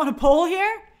 You guys want a poll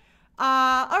here?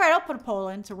 All right, I'll put a poll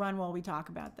in to run while we talk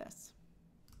about this.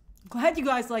 I'm glad you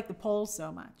guys like the polls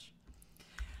so much.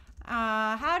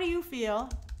 How do you feel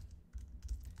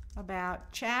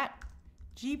about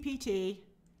ChatGPT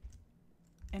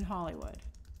in Hollywood?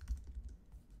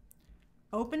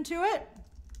 Open to it?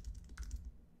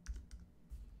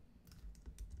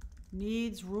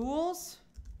 Needs rules?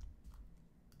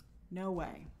 No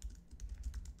way.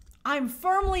 I'm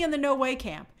firmly in the no way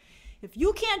camp. If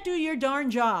you can't do your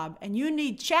darn job and you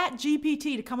need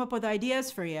ChatGPT to come up with ideas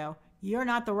for you, you're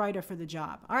not the writer for the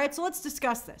job. All right, so let's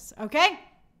discuss this, okay?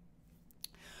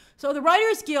 So the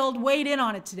Writers Guild weighed in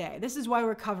on it today. This is why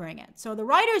we're covering it. So the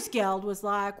Writers Guild was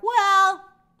like, well,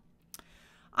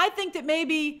 I think that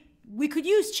maybe we could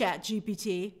use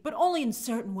ChatGPT, but only in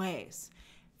certain ways.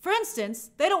 For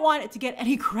instance, they don't want it to get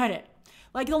any credit.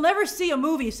 Like you'll never see a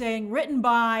movie saying written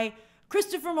by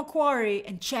Christopher McQuarrie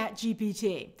and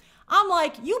ChatGPT. I'm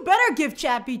like, you better give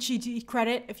ChatGPT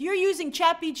credit. If you're using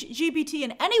ChatGPT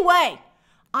in any way,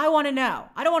 I want to know.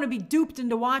 I don't want to be duped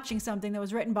into watching something that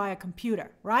was written by a computer,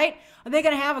 right? Are they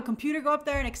going to have a computer go up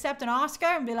there and accept an Oscar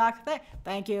and be like,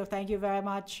 thank you very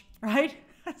much, right?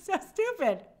 That's so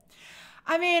stupid.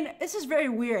 I mean, this is very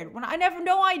weird. I never,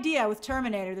 no idea with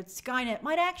Terminator that Skynet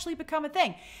might actually become a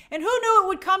thing. And who knew it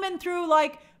would come in through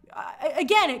like,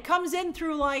 again, it comes in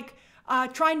through like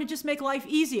trying to just make life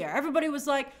easier. Everybody was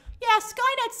like, yeah,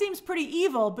 Skynet seems pretty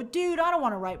evil, but dude, I don't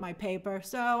want to write my paper,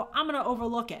 so I'm going to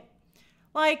overlook it.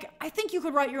 Like, I think you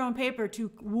could write your own paper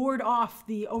to ward off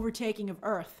the overtaking of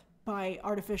Earth by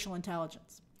artificial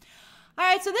intelligence. All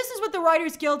right, so this is what the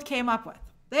Writers Guild came up with.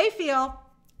 They feel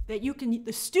that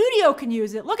the studio can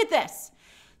use it. Look at this.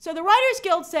 So the Writers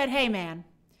Guild said, hey man,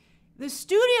 the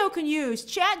studio can use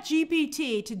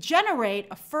ChatGPT to generate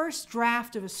a first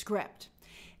draft of a script.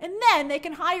 And then they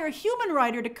can hire a human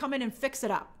writer to come in and fix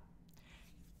it up.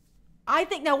 I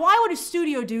think, now why would a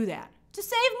studio do that? To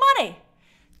save money.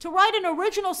 To write an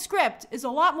original script is a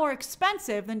lot more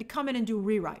expensive than to come in and do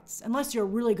rewrites, unless you're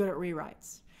really good at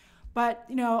rewrites. But,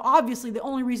 obviously the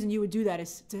only reason you would do that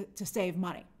is to save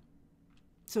money.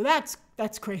 So that's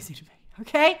crazy to me,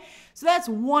 okay? So that's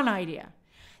one idea.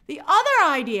 The other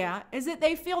idea is that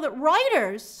they feel that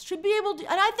writers should be able to,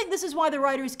 and I think this is why the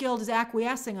Writers Guild is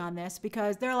acquiescing on this,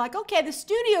 because they're like, okay, the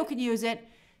studio can use it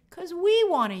because we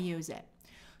want to use it.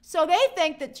 So they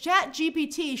think that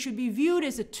ChatGPT should be viewed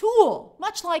as a tool,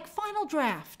 much like Final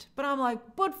Draft. But I'm like,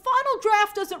 but Final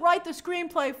Draft doesn't write the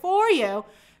screenplay for you.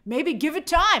 Maybe give it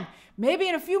time. Maybe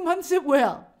in a few months it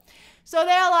will. So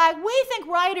they're like, we think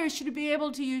writers should be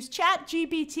able to use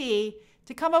ChatGPT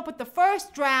to come up with the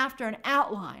first draft or an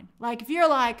outline. Like if you're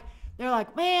like, they're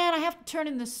like, man, I have to turn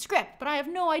in the script, but I have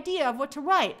no idea of what to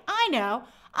write. I know,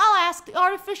 I'll ask the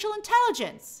artificial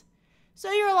intelligence.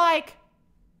 So you're like,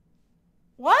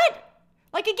 what?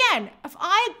 Like again,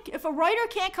 if a writer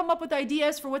can't come up with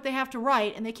ideas for what they have to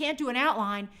write and they can't do an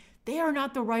outline, they are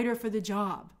not the writer for the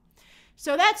job.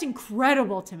 So that's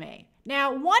incredible to me.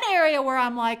 Now, one area where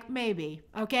I'm like, maybe,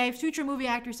 okay, future movie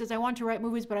actor says I want to write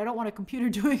movies, but I don't want a computer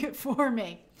doing it for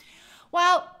me.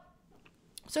 Well,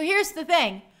 so here's the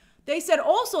thing. They said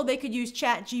also they could use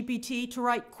ChatGPT to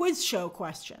write quiz show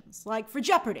questions, like for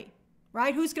Jeopardy,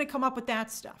 right? Who's going to come up with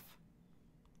that stuff?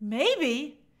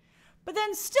 Maybe. But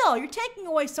then still, you're taking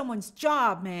away someone's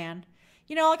job, man.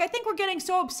 I think we're getting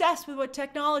so obsessed with what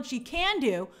technology can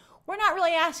do, we're not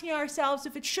really asking ourselves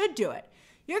if it should do it.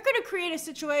 You're going to create a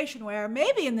situation where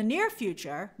maybe in the near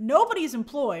future, nobody's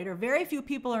employed or very few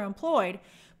people are employed,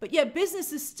 but yet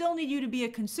businesses still need you to be a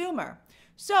consumer.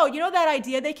 So, you know that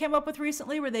idea they came up with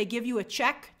recently where they give you a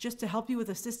check just to help you with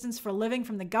assistance for living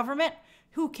from the government?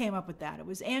 Who came up with that? It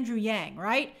was Andrew Yang,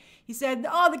 right? He said,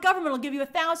 oh, the government will give you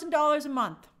 $1,000 a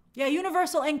month. Yeah,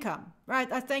 universal income, right?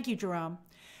 Thank you, Jerome.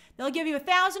 They'll give you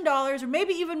 $1,000 or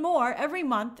maybe even more every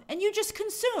month, and you just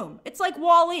consume. It's like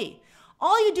Wall-E.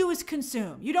 All you do is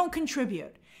consume. You don't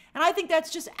contribute. And I think that's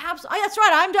just absolutely, that's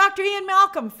right, I'm Dr. Ian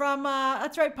Malcolm from,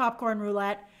 that's right, Popcorn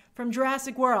Roulette, from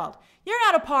Jurassic World. You're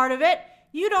not a part of it.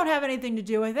 You don't have anything to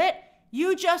do with it.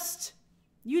 You just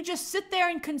sit there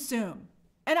and consume.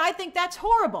 And I think that's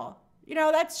horrible. You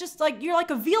know, that's just like, you're like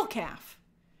a veal calf.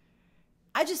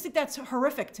 I just think that's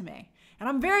horrific to me. And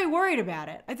I'm very worried about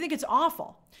it. I think it's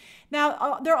awful.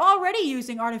 Now, they're already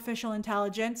using artificial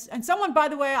intelligence. And someone, by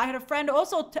the way, I had a friend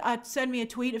also send me a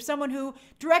tweet of someone who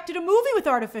directed a movie with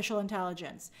artificial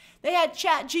intelligence. They had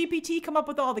ChatGPT come up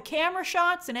with all the camera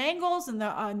shots and angles and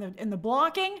the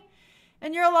blocking.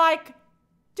 And you're like,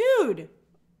 dude,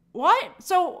 what?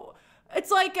 So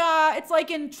it's like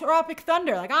in Tropic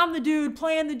Thunder. Like, I'm the dude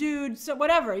playing the dude, so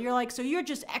whatever. You're like, so you're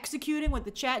just executing what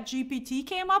the ChatGPT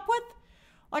came up with?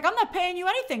 Like, I'm not paying you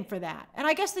anything for that. And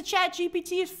I guess the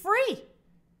ChatGPT is free.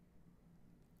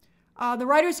 The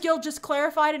Writers Guild just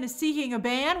clarified and is seeking a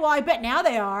ban. Well, I bet now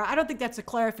they are. I don't think that's a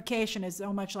clarification as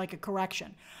so much like a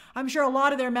correction. I'm sure a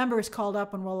lot of their members called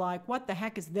up and were like, what the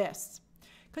heck is this?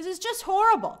 Because it's just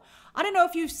horrible. I don't know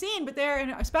if you've seen, but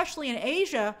especially in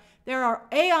Asia, there are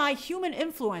AI human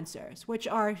influencers, which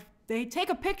are, they take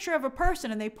a picture of a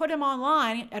person and they put him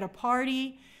online at a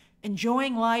party,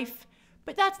 enjoying life.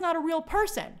 But that's not a real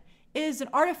person. It is an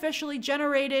artificially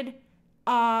generated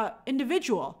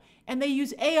individual. And they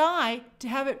use AI to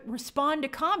have it respond to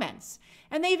comments.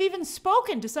 And they've even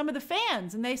spoken to some of the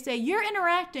fans. And they say, you're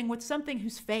interacting with something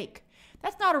who's fake.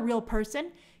 That's not a real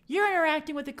person. You're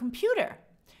interacting with a computer.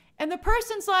 And the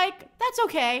person's like, that's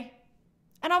okay.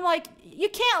 And I'm like, you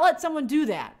can't let someone do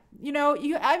that. You know,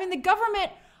 I mean, the government,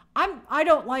 I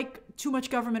don't like too much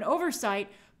government oversight,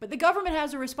 but the government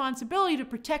has a responsibility to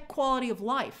protect quality of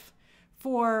life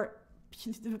for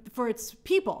its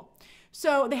people.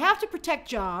 So they have to protect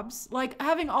jobs, like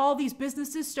having all these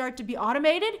businesses start to be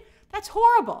automated. That's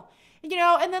horrible. You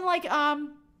know, and then like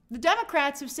the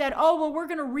Democrats have said, oh, well, we're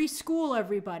going to reschool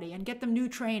everybody and get them new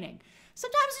training.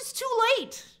 Sometimes it's too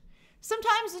late.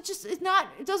 Sometimes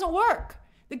it doesn't work.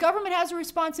 The government has a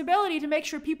responsibility to make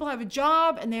sure people have a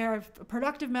job and they're a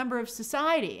productive member of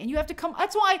society. And you have to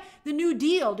that's why the New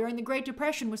Deal during the Great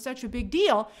Depression was such a big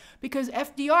deal, because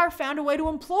FDR found a way to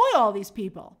employ all these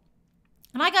people.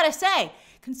 And I gotta say,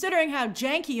 considering how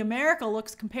janky America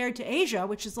looks compared to Asia,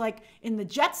 which is like in the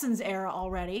Jetsons era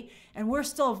already, and we're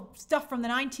still stuff from the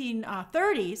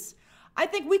 1930s, I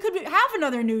think we could have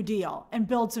another New Deal and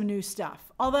build some new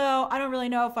stuff. Although I don't really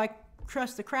know if I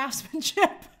trust the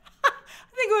craftsmanship.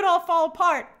 I think it would all fall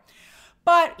apart.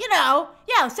 But, you know,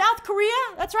 yeah, South Korea,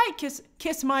 that's right,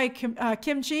 kiss my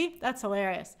kimchi. That's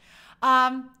hilarious.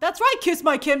 That's right, kiss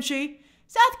my kimchi.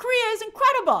 South Korea is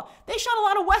incredible. They shot a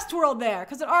lot of Westworld there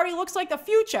because it already looks like the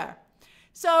future.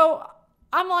 So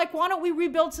I'm like, why don't we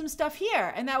rebuild some stuff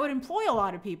here? And that would employ a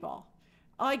lot of people.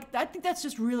 Like, I think that's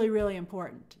just really, really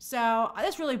important. So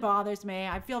this really bothers me.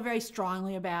 I feel very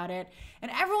strongly about it.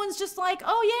 And everyone's just like,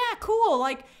 oh yeah, cool.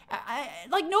 Like,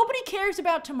 like nobody cares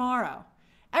about tomorrow.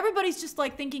 Everybody's just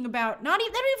like thinking about, they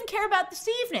don't even care about this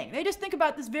evening. They just think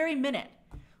about this very minute,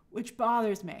 which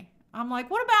bothers me. I'm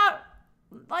like, what about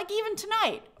like even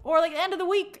tonight or like the end of the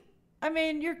week? I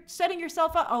mean, you're setting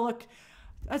yourself up. Oh, look,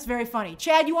 that's very funny.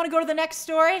 Chad, you want to go to the next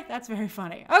story? That's very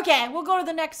funny. Okay, we'll go to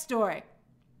the next story.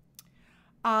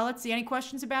 Let's see, any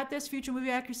questions about this? Future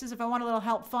movie actor says, if I want a little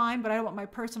help, fine, but I don't want my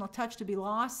personal touch to be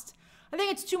lost. I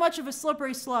think it's too much of a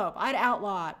slippery slope. I'd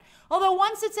outlaw it. Although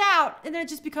once it's out, and then it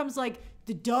just becomes like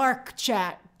the dark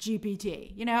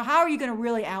ChatGPT. You know, how are you going to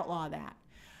really outlaw that?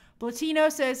 Blatino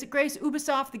says, Grace,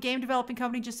 Ubisoft, the game developing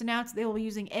company, just announced they will be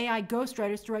using AI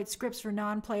ghostwriters to write scripts for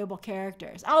non-playable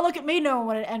characters. Oh, look at me knowing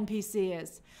what an NPC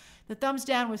is. The thumbs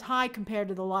down was high compared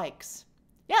to the likes.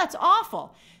 Yeah, it's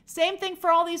awful. Same thing for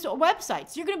all these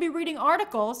websites. You're going to be reading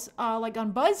articles like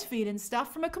on BuzzFeed and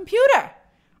stuff from a computer.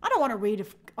 I don't want to read an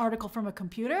article from a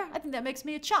computer. I think that makes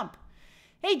me a chump.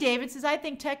 Hey, David says, I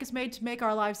think tech is made to make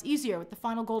our lives easier with the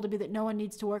final goal to be that no one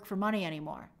needs to work for money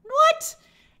anymore. What?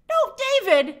 No,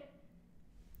 David.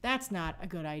 That's not a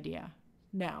good idea.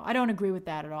 No, I don't agree with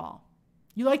that at all.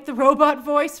 You like the robot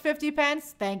voice, 50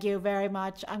 pence? Thank you very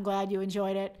much. I'm glad you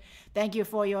enjoyed it. Thank you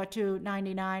for your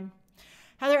 $2.99.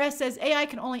 Heather S. says, AI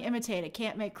can only imitate. It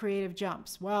can't make creative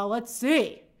jumps. Well, let's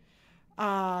see.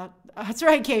 That's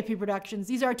right, KP Productions.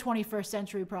 These are 21st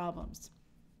century problems.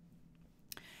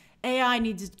 AI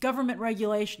needs government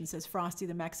regulation, says Frosty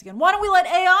the Mexican. Why don't we let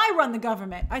AI run the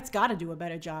government? It's got to do a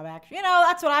better job, actually. You know,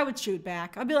 that's what I would shoot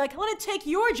back. I'd be like, let it take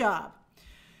your job.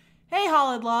 Hey,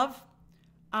 Hollid Love.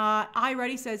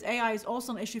 iReady says AI is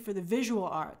also an issue for the visual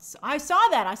arts. I saw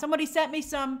that. Somebody sent me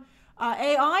some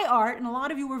AI art, and a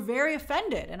lot of you were very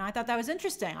offended, and I thought that was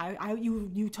interesting.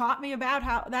 You taught me about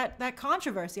how that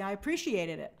controversy. I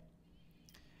appreciated it.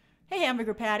 Hey,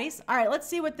 hamburger patties. All right, let's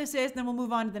see what this is, and then we'll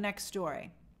move on to the next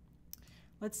story.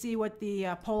 Let's see what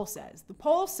the poll says. The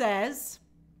poll says,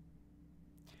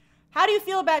 how do you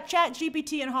feel about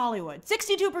ChatGPT in Hollywood?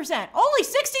 62%. Only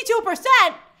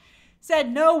 62%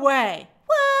 said no way.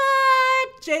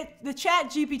 What? The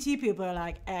ChatGPT people are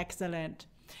like, excellent.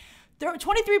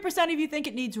 23% of you think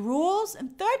it needs rules,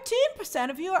 and 13%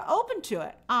 of you are open to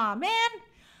it. Man,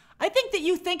 I think that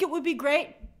you think it would be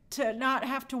great to not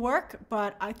have to work,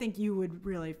 but I think you would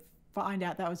really find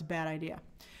out that was a bad idea.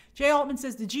 Jay Altman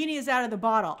says the genie is out of the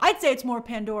bottle. I'd say it's more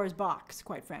Pandora's box,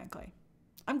 quite frankly.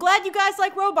 I'm glad you guys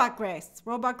like Robot Grace.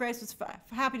 Robot Grace was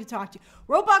happy to talk to you.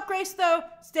 Robot Grace, though,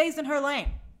 stays in her lane.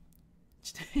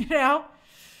 You know?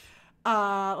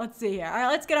 Let's see here. All right,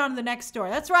 let's get on to the next story.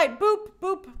 That's right. Boop,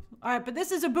 boop. All right, but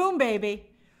this is a boom baby.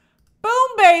 Boom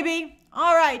baby.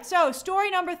 All right, so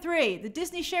story number 3. The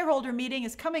Disney shareholder meeting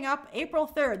is coming up April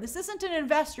 3rd. This isn't an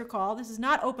investor call. This is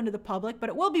not open to the public, but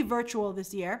it will be virtual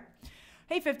this year.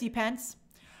 Hey, 50 pence.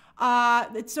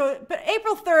 But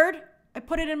April 3rd, I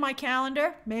put it in my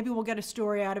calendar. Maybe we'll get a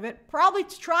story out of it. Probably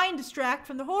to try and distract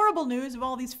from the horrible news of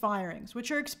all these firings,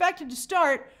 which are expected to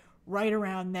start right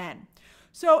around then.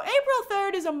 So April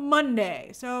 3rd is a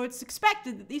Monday. So it's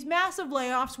expected that these massive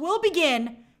layoffs will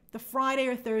begin the Friday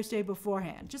or Thursday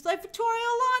beforehand. Just like Victoria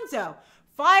Alonso.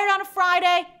 Fired on a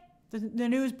Friday, the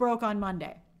news broke on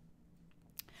Monday.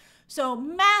 So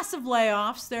massive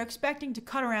layoffs. They're expecting to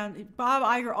cut around. Bob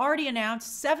Iger already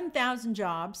announced 7,000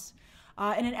 jobs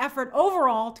in an effort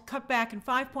overall to cut back in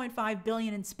 $5.5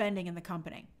 billion in spending in the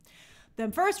company. The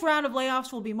first round of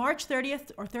layoffs will be March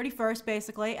 30th or 31st,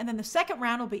 basically, and then the second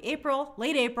round will be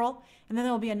late April, and then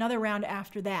there will be another round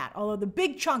after that, although the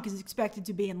big chunk is expected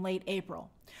to be in late April.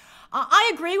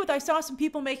 I agree I saw some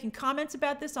people making comments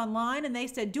about this online, and they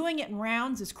said doing it in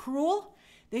rounds is cruel.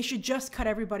 They should just cut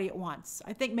everybody at once.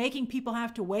 I think making people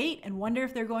have to wait and wonder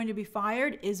if they're going to be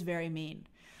fired is very mean.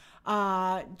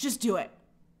 Just do it.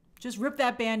 Just rip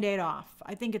that Band-Aid off.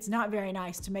 I think it's not very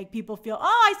nice to make people feel, oh,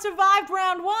 I survived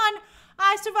round 1.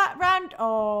 I survived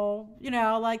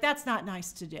round, that's not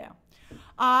nice to do.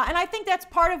 And I think that's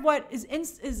part of what is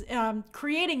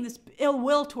creating this ill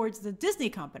will towards the Disney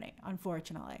company,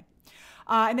 unfortunately.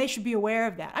 And they should be aware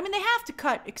of that. I mean, they have to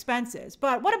cut expenses,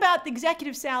 but what about the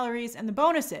executive salaries and the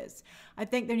bonuses? I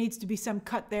think there needs to be some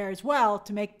cut there as well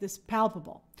to make this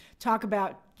palpable. Talk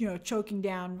about, choking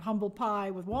down humble pie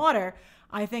with water.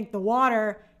 I think the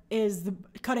water is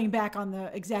cutting back on the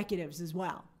executives as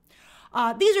well.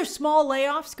 These are small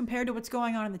layoffs compared to what's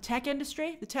going on in the tech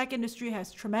industry. The tech industry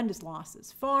has tremendous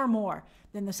losses, far more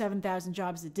than the 7,000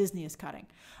 jobs that Disney is cutting.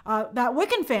 That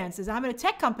Wiccan fan says, I'm at a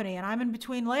tech company and I'm in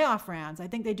between layoff rounds. I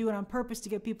think they do it on purpose to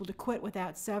get people to quit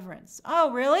without severance.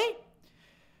 Oh, really?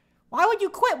 Why would you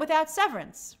quit without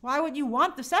severance? Why would you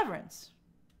want the severance?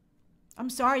 I'm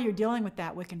sorry you're dealing with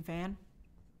that, Wiccan fan.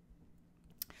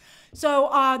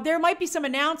 So there might be some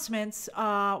announcements.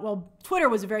 Well, Twitter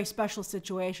was a very special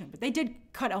situation, but they did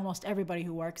cut almost everybody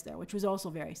who works there, which was also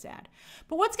very sad.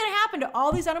 But what's going to happen to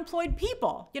all these unemployed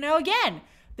people? Again,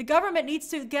 the government needs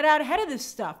to get out ahead of this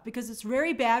stuff because it's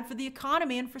very bad for the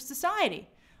economy and for society.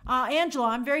 Angela,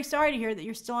 I'm very sorry to hear that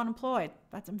you're still unemployed.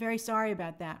 I'm very sorry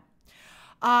about that.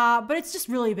 But it's just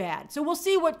really bad. So we'll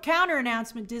see what counter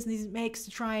announcement Disney makes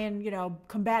to try and,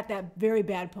 combat that very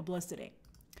bad publicity.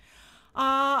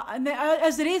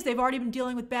 As it is, they've already been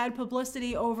dealing with bad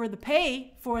publicity over the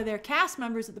pay for their cast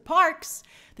members at the parks.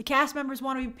 The cast members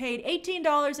want to be paid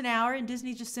 $18 an hour, and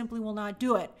Disney just simply will not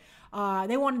do it.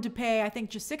 They wanted to pay, I think,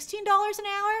 just $16 an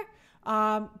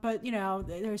hour, but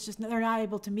they're not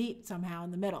able to meet somehow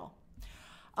in the middle.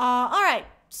 All right,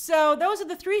 so those are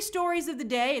the 3 stories of the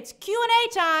day. It's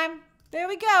Q&A time. There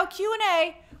we go,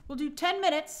 Q&A. We'll do 10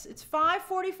 minutes. It's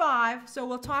 5:45, so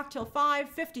we'll talk till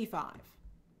 5:55.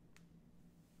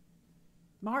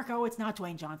 Marco, it's not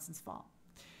Dwayne Johnson's fault.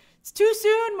 It's too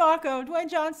soon, Marco. Dwayne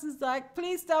Johnson's like,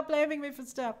 please stop blaming me for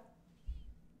stuff.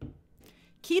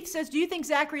 Keith says, do you think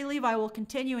Zachary Levi will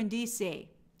continue in D.C.?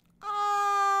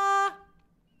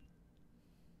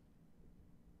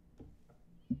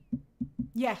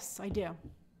 Yes, I do.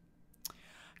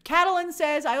 Catalan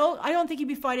says, I don't think he'd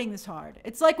be fighting this hard.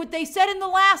 It's like what they said in The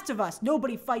Last of Us.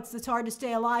 Nobody fights this hard to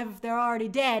stay alive if they're already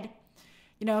dead.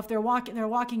 If they're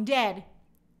walking dead.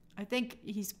 I think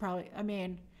he's probably, I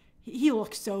mean, he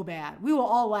looks so bad. We will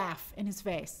all laugh in his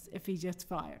face if he gets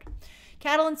fired.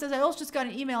 Catalin says, I also just got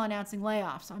an email announcing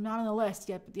layoffs. I'm not on the list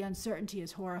yet, but the uncertainty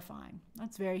is horrifying.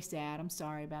 That's very sad. I'm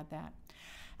sorry about that.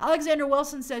 Alexander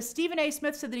Wilson says, Stephen A.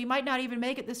 Smith said that he might not even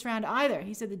make it this round either.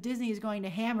 He said that Disney is going to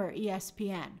hammer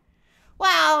ESPN.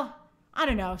 Well, I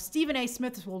don't know. Stephen A.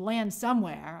 Smith will land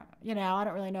somewhere. You know, I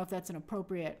don't really know if that's an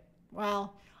appropriate,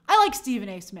 well, I like Stephen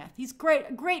A. Smith. He's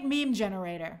a great meme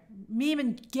generator, meme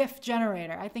and GIF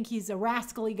generator. I think he's a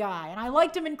rascally guy. And I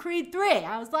liked him in Creed 3.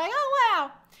 I was like, oh,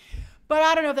 wow. But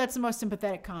I don't know if that's the most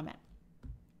sympathetic comment.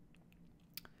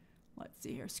 Let's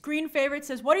see here. Screen Favorite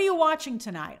says, what are you watching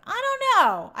tonight? I don't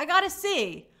know. I got to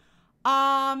see.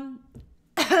 I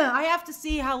have to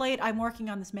see how late I'm working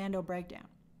on this Mando breakdown.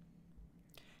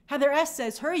 Heather S.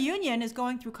 says, her union is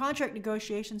going through contract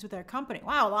negotiations with their company.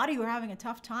 Wow, a lot of you are having a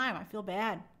tough time. I feel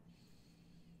bad.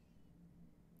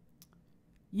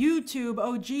 YouTube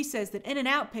OG says that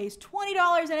In-N-Out pays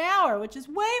 $20 an hour, which is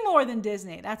way more than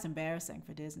Disney. That's embarrassing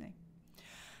for Disney.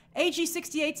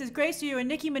 AG68 says, Grace, are you a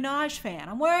Nicki Minaj fan?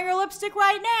 I'm wearing her lipstick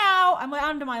right now. I'm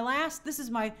on to my last. This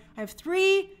is I have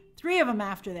three of them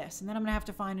after this, and then I'm going to have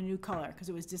to find a new color because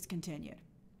it was discontinued.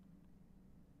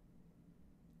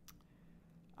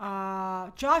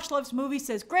 Josh Loves Movies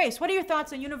says, Grace, what are your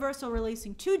thoughts on Universal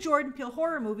releasing 2 Jordan Peele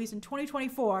horror movies in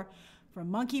 2024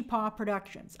 from Monkey Paw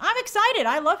Productions? I'm excited.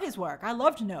 I love his work. I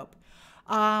loved Nope.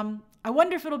 I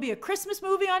wonder if it'll be a Christmas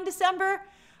movie on December,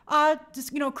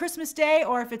 Christmas Day,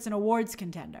 or if it's an awards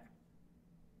contender.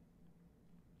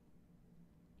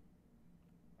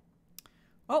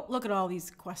 Oh, look at all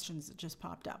these questions that just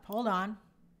popped up. Hold on.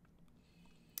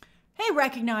 Hey,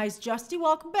 recognized Justy,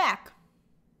 welcome back.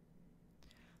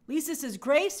 Lisa says,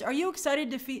 Grace, are you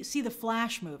excited to see the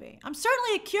Flash movie? I'm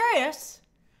certainly curious.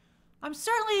 I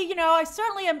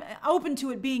certainly am open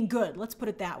to it being good. Let's put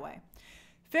it that way.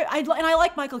 And I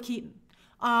like Michael Keaton.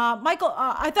 I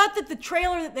thought that the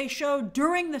trailer that they showed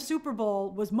during the Super Bowl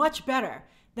was much better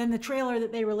than the trailer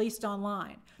that they released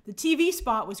online. The TV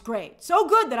spot was great. So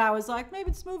good that I was like,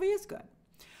 maybe this movie is good.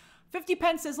 50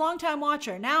 Pence says, long-time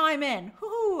watcher. Now I'm in.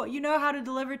 Hoo-hoo, you know how to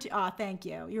deliver to... thank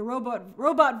you. Your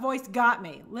robot voice got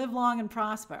me. Live long and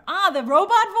prosper. The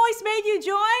robot voice made you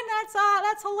join?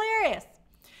 That's hilarious.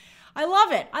 I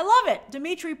love it. I love it.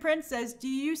 Dimitri Prince says, do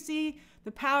you see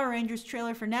the Power Rangers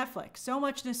trailer for Netflix? So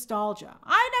much nostalgia.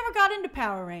 I never got into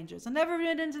Power Rangers. I never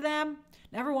been into them.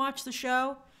 Never watched the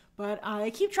show. But they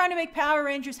keep trying to make Power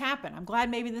Rangers happen. I'm glad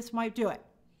maybe this might do it.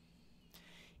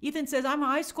 Ethan says, I'm a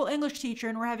high school English teacher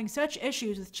and we're having such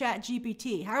issues with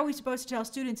ChatGPT. How are we supposed to tell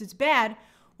students it's bad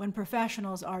when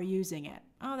professionals are using it?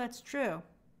 Oh, that's true.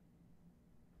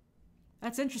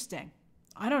 That's interesting.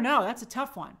 I don't know. That's a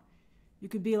tough one. You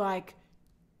could be like,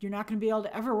 you're not going to be able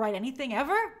to ever write anything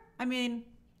ever? I mean,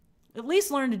 at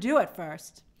least learn to do it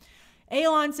first.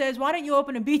 Elon says, why don't you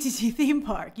open a BTC theme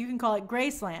park? You can call it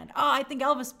Graceland. Oh, I think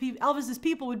Elvis's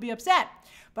people would be upset.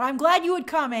 But I'm glad you would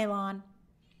come, Elon.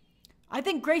 I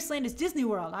think Graceland is Disney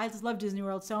World. I just love Disney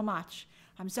World so much.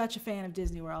 I'm such a fan of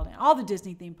Disney World and all the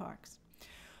Disney theme parks.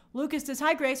 Lucas says,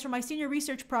 hi, Grace. For my senior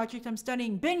research project, I'm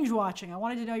studying binge watching. I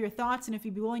wanted to know your thoughts and if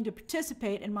you'd be willing to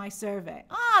participate in my survey.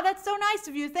 That's so nice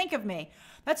of you to think of me.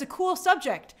 That's a cool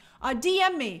subject.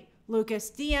 DM me,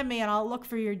 Lucas. DM me, and I'll look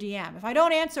for your DM. If I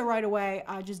don't answer right away,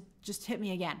 just hit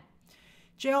me again.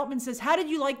 Jay Altman says, how did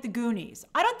you like The Goonies?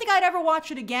 I don't think I'd ever watch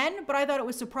it again, but I thought it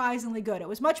was surprisingly good. It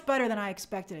was much better than I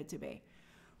expected it to be.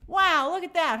 Wow, look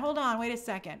at that. Hold on, wait a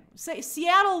second.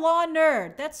 Seattle Law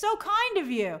Nerd. That's so kind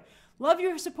of you. Love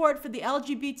your support for the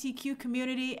LGBTQ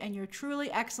community and your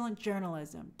truly excellent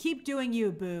journalism. Keep doing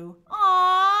you, boo.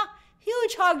 Aww.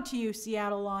 Huge hug to you,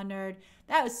 Seattle Law Nerd.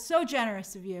 That was so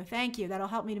generous of you. Thank you. That'll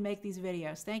help me to make these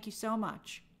videos. Thank you so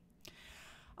much.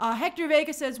 Hector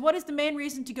Vega says, what is the main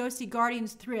reason to go see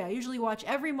Guardians 3? I usually watch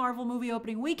every Marvel movie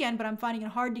opening weekend, but I'm finding it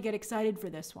hard to get excited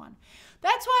for this one.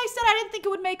 That's why I said I didn't think it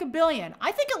would make $1 billion.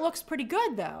 I think it looks pretty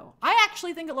good, though. I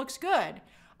actually think it looks good.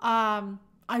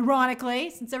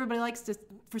 Ironically, since everybody likes to,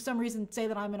 for some reason, say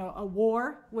that I'm in a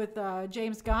war with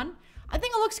James Gunn, I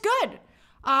think it looks good.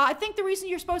 I think the reason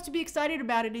you're supposed to be excited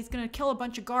about it is going to kill a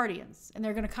bunch of Guardians, and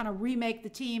they're going to kind of remake the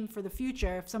team for the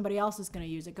future if somebody else is going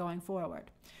to use it going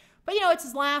forward. But, it's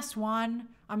his last one.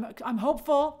 I'm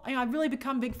hopeful. I've really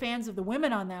become big fans of the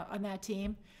women on that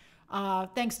team.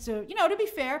 Thanks to, to be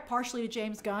fair, partially to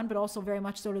James Gunn, but also very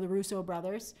much so to the Russo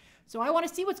brothers. So I want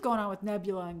to see what's going on with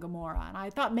Nebula and Gamora. And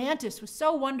I thought Mantis was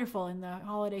so wonderful in the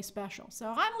holiday special. So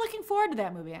I'm looking forward to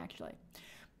that movie, actually.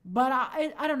 But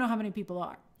I don't know how many people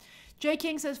are. Jay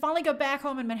King says, finally got back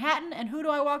home in Manhattan, and who do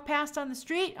I walk past on the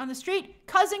street?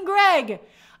 Cousin Greg.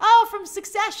 Oh, from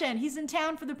Succession. He's in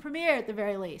town for the premiere at the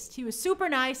very least. He was super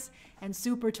nice and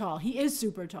super tall. He is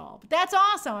super tall. But that's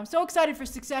awesome. I'm so excited for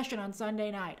Succession on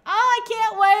Sunday night. Oh, I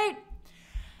can't wait.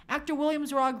 Actor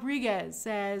Williams Rodriguez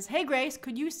says, hey, Grace,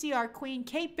 could you see our queen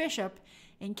Kate Bishop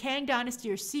in Kang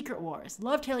Dynasty or Secret Wars?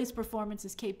 Loved Haley's performance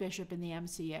as Kate Bishop in the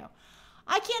MCU.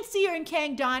 I can't see her in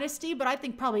Kang Dynasty, but I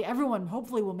think probably everyone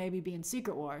hopefully will maybe be in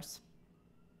Secret Wars.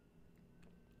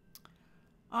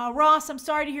 Ross, I'm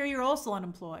sorry to hear you're also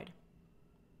unemployed.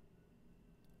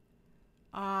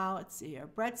 Let's see here.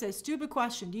 Brett says, stupid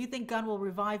question. Do you think Gunn will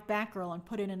revive Batgirl and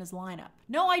put it in his lineup?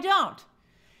 No, I don't.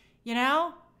 You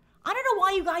know? I don't know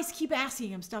why you guys keep asking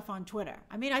him stuff on Twitter.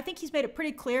 I mean, I think he's made it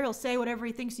pretty clear. He'll say whatever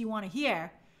he thinks you want to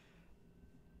hear.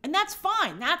 And that's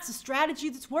fine. That's a strategy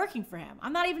that's working for him.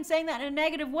 I'm not even saying that in a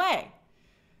negative way.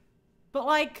 But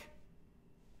like,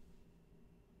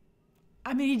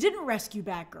 I mean, he didn't rescue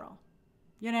Batgirl.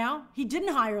 You know? He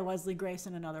didn't hire Leslie Grace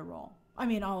in another role. I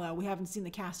mean, although we haven't seen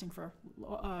the casting for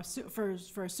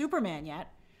Superman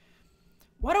yet.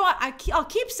 What do I'll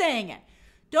keep saying it.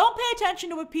 Don't pay attention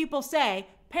to what people say.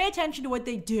 Pay attention to what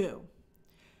they do.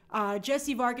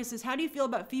 Jesse Vargas says, how do you feel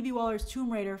about Phoebe Waller's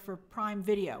Tomb Raider for Prime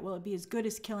Video? Will it be as good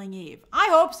as Killing Eve? I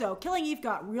hope so. Killing Eve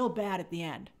got real bad at the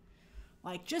end.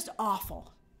 Like, just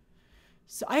awful.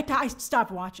 So I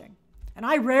stopped watching. And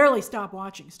I rarely stop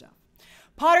watching stuff.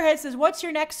 Potterhead says, what's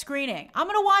your next screening? I'm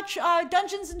going to watch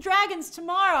Dungeons & Dragons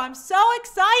tomorrow. I'm so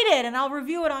excited, and I'll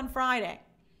review it on Friday.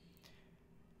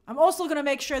 I'm also going to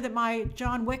make sure that my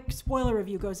John Wick spoiler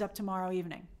review goes up tomorrow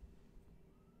evening.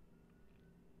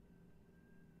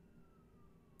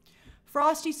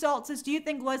 Frosty Salt says, do you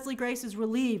think Leslie Grace is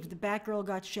relieved the Batgirl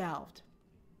got shelved?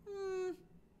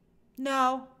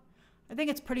 No. I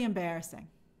think it's pretty embarrassing.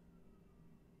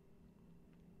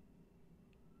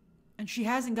 And she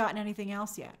hasn't gotten anything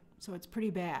else yet, so it's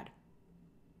pretty bad.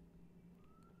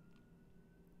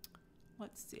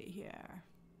 Let's see here.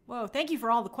 Whoa, thank you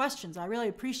for all the questions. I really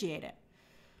appreciate it.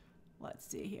 Let's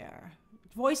see here.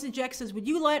 Voice Inject says,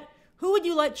 who would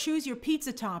you let choose your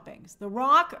pizza toppings? The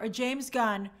Rock or James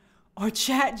Gunn or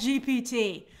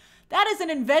ChatGPT? That is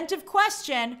an inventive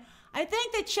question. I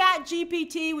think that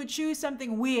ChatGPT would choose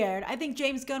something weird. I think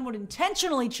James Gunn would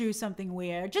intentionally choose something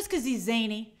weird just because he's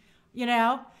zany, you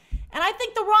know? And I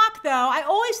think The Rock, though, I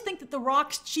always think that The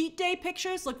Rock's cheat day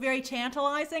pictures look very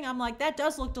tantalizing. I'm like, that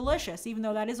does look delicious, even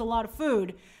though that is a lot of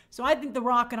food. So I think The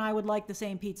Rock and I would like the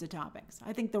same pizza toppings.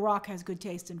 I think The Rock has good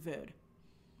taste in food.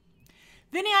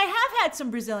 Vinny, I have had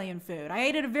some Brazilian food. I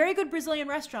ate at a very good Brazilian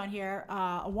restaurant here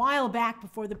a while back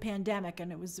before the pandemic, and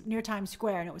it was near Times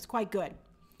Square, and it was quite good.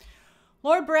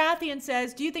 Lord Baratheon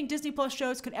says, do you think Disney Plus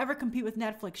shows could ever compete with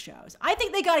Netflix shows? I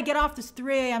think they got to get off this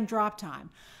 3 a.m. drop time.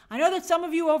 I know that some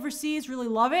of you overseas really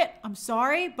love it. I'm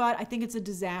sorry, but I think it's a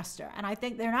disaster. And I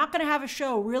think they're not going to have a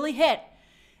show really hit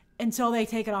until they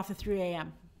take it off the 3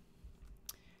 a.m.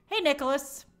 Hey,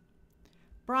 Nicholas.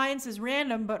 Brian says,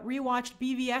 random, but rewatched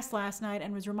BVS last night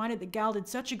and was reminded that Gal did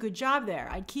such a good job there.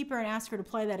 I'd keep her and ask her to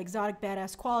play that exotic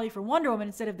badass quality for Wonder Woman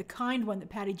instead of the kind one that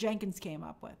Patty Jenkins came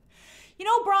up with. You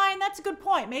know, Brian, that's a good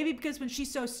point. Maybe because when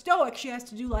she's so stoic, she has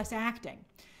to do less acting.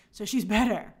 So she's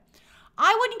better.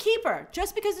 I wouldn't keep her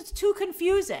just because it's too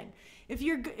confusing. If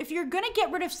you're going to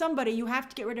get rid of somebody, you have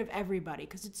to get rid of everybody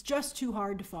because it's just too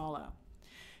hard to follow.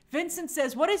 Vincent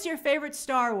says, what is your favorite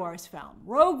Star Wars film?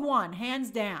 Rogue One, hands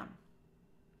down.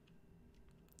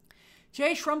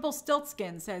 Jay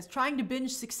Schrumpelstiltskin says, trying to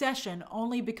binge Succession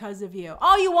only because of you.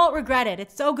 Oh, you won't regret it.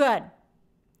 It's so good.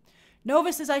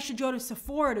 Nova says I should go to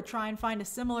Sephora to try and find a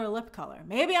similar lip color.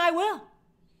 Maybe I will,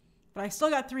 but I still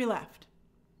got 3 left.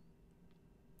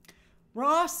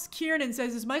 Ross Kiernan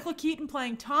says, is Michael Keaton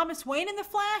playing Thomas Wayne in The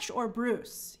Flash or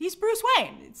Bruce? He's Bruce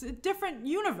Wayne. It's a different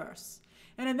universe.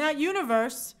 And in that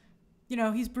universe, you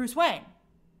know, he's Bruce Wayne.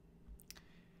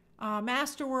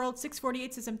 Masterworld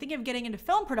 648 says, I'm thinking of getting into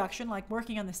film production, like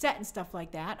working on the set and stuff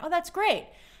like that. Oh, that's great.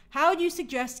 How would you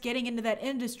suggest getting into that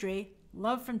industry?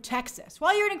 Love from Texas.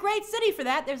 Well, you're in a great city for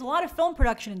that. There's a lot of film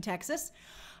production in Texas.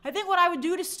 I think what I would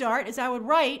do to start is I would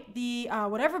write the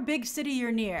whatever big city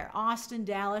you're near, Austin,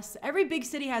 Dallas. Every big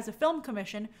city has a film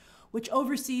commission which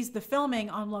oversees the filming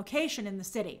on location in the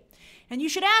city. And you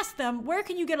should ask them, where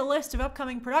can you get a list of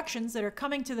upcoming productions that are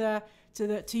coming to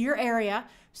your area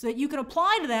so that you can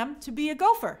apply to them to be a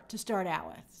gopher to start out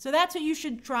with. So that's what you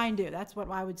should try and do. That's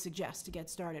what I would suggest to get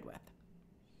started with.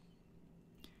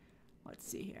 Let's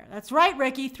see here. That's right,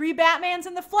 Ricky. 3 Batmans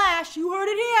and The Flash. You heard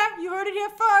it here. You heard it here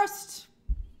first.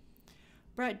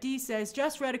 Brett D says,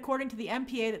 just read according to the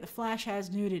MPA that the Flash has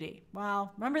nudity.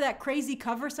 Wow. Remember that crazy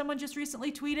cover someone just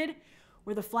recently tweeted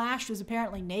where the Flash was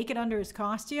apparently naked under his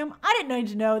costume? I didn't need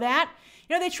to know that.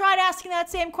 You know, they tried asking that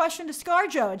same question to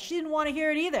ScarJo, and she didn't want to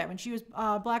hear it either when she was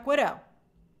Black Widow.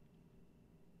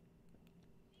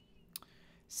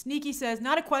 Sneaky says,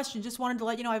 not a question, just wanted to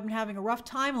let you know I've been having a rough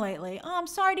time lately. Oh, I'm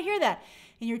sorry to hear that.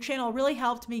 And your channel really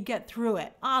helped me get through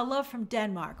it. Ah, love from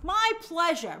Denmark. My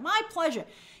pleasure, my pleasure.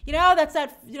 You know, that's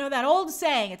that old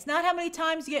saying. It's not how many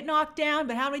times you get knocked down,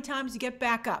 but how many times you get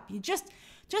back up. You just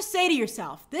say to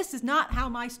yourself, this is not how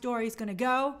my story is going to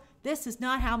go. This is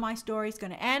not how my story is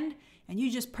going to end. And you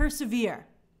just persevere.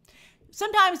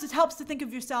 Sometimes it helps to think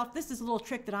of yourself. This is a little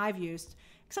trick that I've used.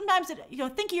 Sometimes,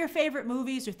 think of your favorite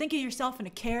movies or think of yourself in a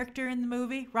character in the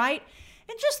movie, right?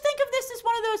 And just think of this as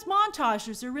one of those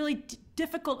montages or really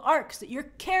difficult arcs that your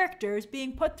character is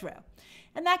being put through.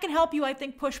 And that can help you, I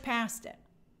think, push past it.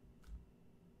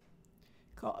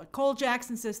 Cole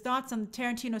Jackson says, thoughts on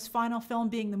Tarantino's final film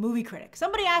being The Movie Critic.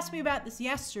 Somebody asked me about this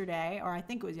yesterday, or I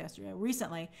think it was yesterday,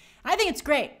 recently. I think it's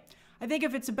great. I think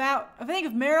if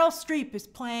Meryl Streep is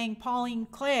playing Pauline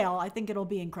Kael, I think it'll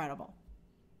be incredible.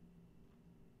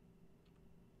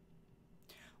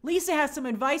 Lisa has some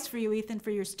advice for you, Ethan, for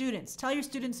your students. Tell your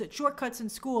students that shortcuts in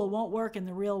school won't work in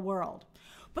the real world.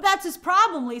 But that's his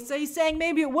problem, Lisa. He's saying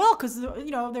maybe it will because,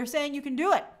 they're saying you can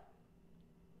do it.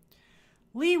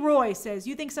 Lee Roy says,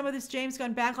 you think some of this James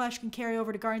Gunn backlash can carry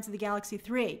over to Guardians of the Galaxy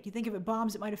 3? Do you think if it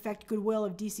bombs, it might affect goodwill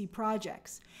of DC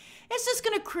projects? It's just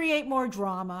going to create more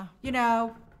drama,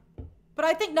 But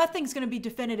I think nothing's going to be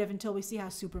definitive until we see how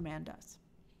Superman does.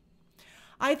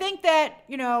 I think that,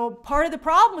 part of the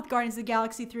problem with Guardians of the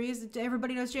Galaxy 3 is that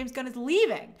everybody knows James Gunn is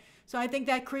leaving. So I think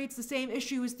that creates the same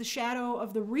issue as the shadow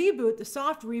of the reboot, the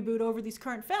soft reboot over these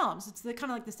current films. It's kind of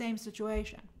like the same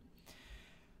situation.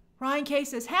 Ryan K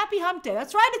says, happy hump day.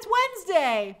 That's right, it's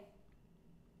Wednesday.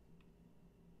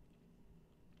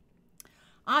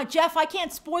 Jeff, I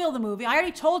can't spoil the movie. I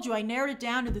already told you I narrowed it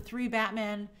down to the 3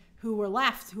 Batman who were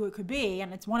left, who it could be,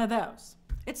 and it's one of those.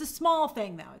 It's a small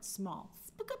thing, though. It's small.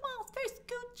 Very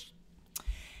scooch.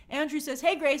 Andrew says,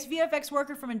 hey, Grace, VFX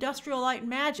worker from Industrial Light and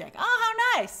Magic. Oh,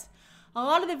 how nice. A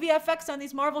lot of the VFX on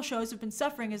these Marvel shows have been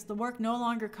suffering as the work no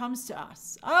longer comes to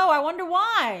us. Oh, I wonder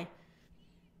why.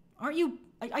 Aren't you,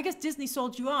 I guess Disney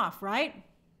sold you off, right?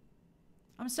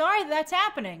 I'm sorry that's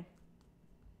happening.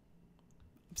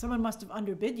 Someone must have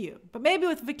underbid you. But maybe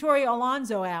with Victoria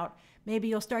Alonso out, maybe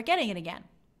you'll start getting it again.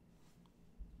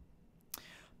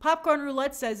 Popcorn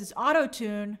Roulette says, is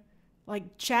auto-tune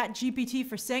like ChatGPT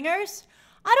for singers?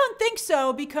 I don't think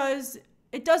so because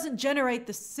it doesn't generate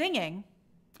the singing.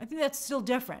 I think that's still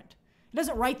different. It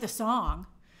doesn't write the song.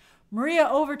 Maria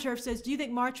Overturf says, do you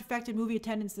think March affected movie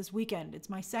attendance this weekend? It's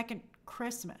my second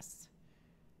Christmas.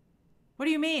 What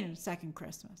do you mean, second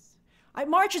Christmas?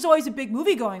 March is always a big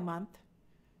movie-going month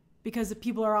because the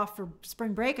people are off for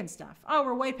spring break and stuff. Oh,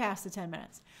 we're way past the 10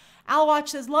 minutes. Al Watch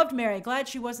says, loved Mary. Glad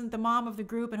she wasn't the mom of the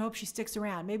group and hope she sticks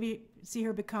around. Maybe see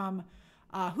her become,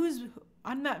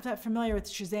 I'm not that familiar with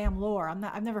Shazam lore.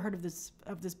 I've never heard of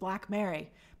this Black Mary.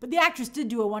 But the actress did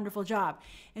do a wonderful job.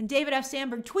 And David F.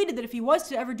 Sandberg tweeted that if he was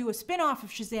to ever do a spin-off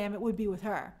of Shazam, it would be with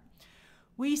her.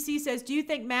 We see says, do you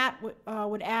think Matt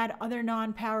would add other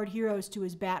non-powered heroes to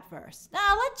his Batverse?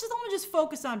 Nah, let me just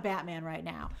focus on Batman right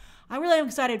now. I really am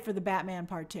excited for the Batman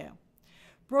Part 2.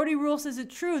 Brody Rule says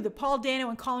it's true that Paul Dano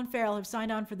and Colin Farrell have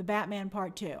signed on for the Batman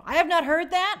Part 2. I have not heard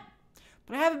that,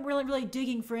 but I haven't really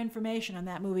digging for information on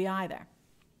that movie either.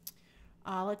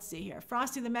 Let's see here.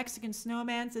 Frosty the Mexican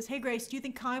Snowman says, hey Grace, do you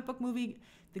think comic book movie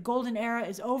The Golden Era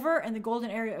is over and the golden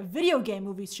era of video game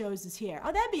movie shows is here?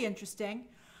 Oh, that'd be interesting.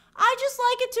 I just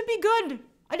like it to be good.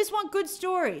 I just want good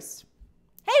stories.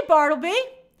 Hey, Bartleby.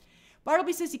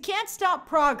 Bartleby says, you can't stop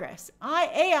progress.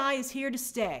 AI is here to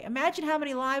stay. Imagine how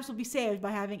many lives will be saved by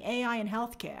having AI in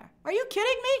healthcare. Are you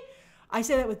kidding me? I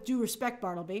say that with due respect,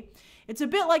 Bartleby. It's a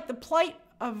bit like the plight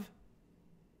of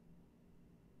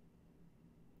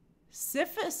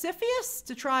Sisyphus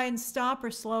to try and stop or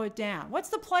slow it down. What's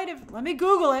the plight of, let me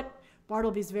Google it.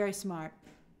 Bartleby's very smart,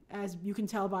 as you can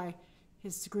tell by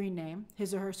his screen name,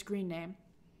 his or her screen name.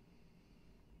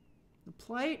 The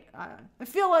plight, I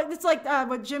feel like it's like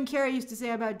what Jim Carrey used to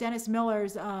say about Dennis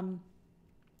Miller's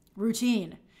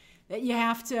routine, that you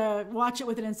have to watch it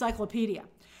with an encyclopedia.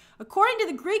 According to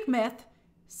the Greek myth,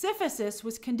 Sisyphus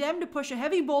was condemned to push a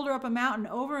heavy boulder up a mountain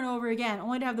over and over again,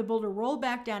 only to have the boulder roll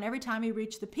back down every time he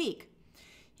reached the peak.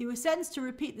 He was sentenced to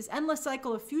repeat this endless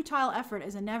cycle of futile effort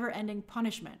as a never-ending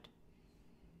punishment.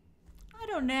 I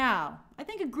don't know. I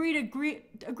think agree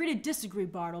to disagree,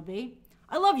 Bartleby.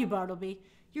 I love you, Bartleby.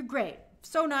 You're great.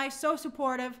 So nice, so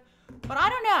supportive. But I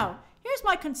don't know. Here's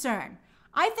my concern.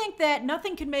 I think that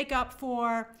nothing can make up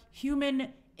for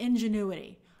human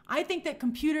ingenuity. I think that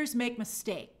computers make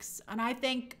mistakes. And I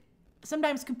think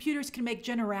sometimes computers can make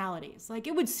generalities. Like,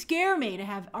 it would scare me to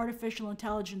have artificial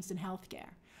intelligence in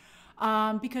healthcare.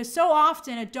 Because so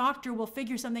often a doctor will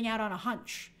figure something out on a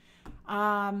hunch.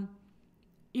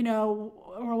 You know,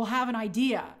 or will have an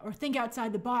idea or think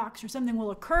outside the box, or something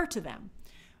will occur to them.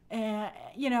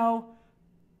 You know,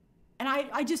 and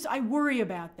I worry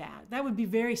about that. That would be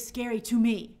very scary to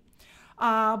me.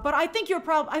 But I think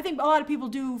I think a lot of people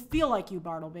do feel like you,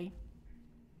 Bartleby.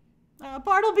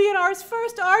 Bartleby in our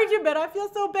first argument. I feel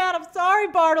so bad. I'm sorry,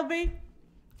 Bartleby.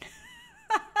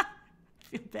 I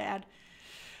feel bad.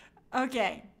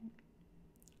 Okay.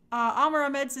 Amar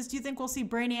Ahmed says, do you think we'll see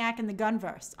Brainiac in the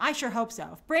Gunverse? I sure hope so.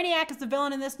 If Brainiac is the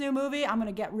villain in this new movie, I'm going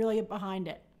to get really behind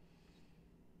it.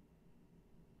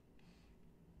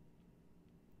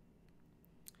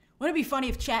 Wouldn't it be funny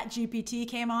if ChatGPT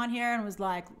came on here and was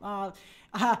like,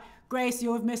 Grace,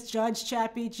 you have misjudged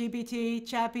ChatGPT.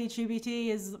 ChatGPT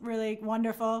is really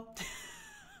wonderful.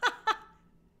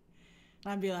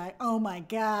 I'd be like, oh my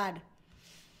God.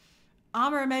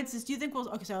 Amar Ahmed says, do you think we'll...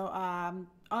 Okay, so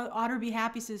Otter Be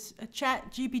Happy says,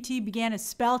 ChatGPT began as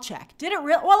spell check. Did it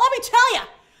really? Well, let me tell you,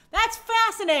 that's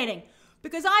fascinating.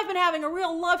 Because I've been having a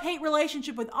real love-hate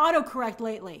relationship with autocorrect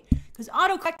lately. Because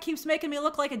autocorrect keeps making me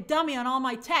look like a dummy on all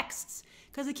my texts.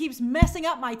 Because it keeps messing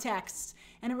up my texts.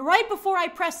 And right before I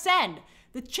press send,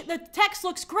 the text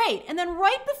looks great. And then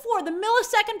right before, the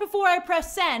millisecond before I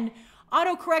press send,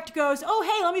 autocorrect goes, oh,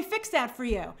 hey, let me fix that for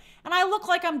you. And I look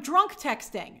like I'm drunk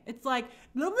texting. It's like,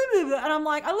 blah, blah, blah, blah. And I'm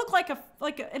like, I look like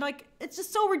it's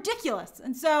just so ridiculous.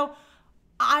 And so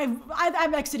that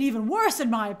makes it even worse in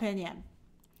my opinion.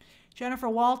 Jennifer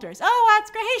Walters. Oh,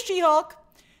 that's great. Hey, She-Hulk.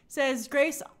 Says,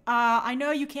 Grace, I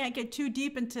know you can't get too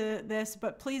deep into this,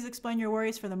 but please explain your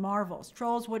worries for the Marvels.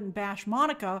 Trolls wouldn't bash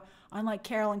Monica, unlike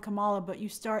Carol and Kamala, but you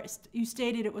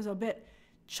stated it was a bit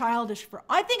childish for...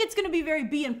 I think it's going to be very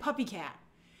bee and puppy cat.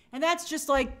 And that's just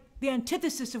like the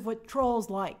antithesis of what trolls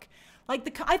like. I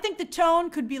think the tone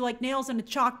could be like nails on a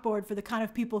chalkboard for the kind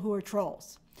of people who are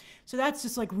trolls. So that's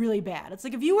just like really bad. It's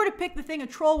like if you were to pick the thing a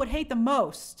troll would hate the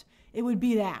most, it would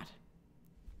be that.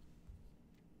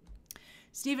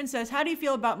 Steven says, how do you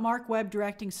feel about Mark Webb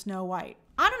directing Snow White?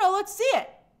 I don't know. Let's see it.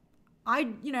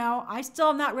 I still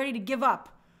am not ready to give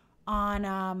up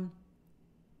on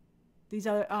these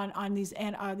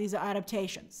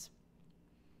adaptations.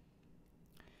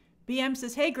 BM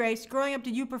says, hey Grace, growing up,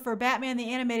 did you prefer Batman the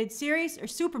Animated Series or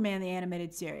Superman the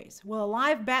Animated Series? Will a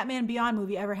live Batman Beyond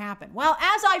movie ever happen? Well,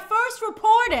 as I first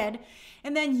reported,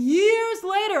 and then years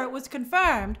later it was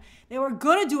confirmed, they were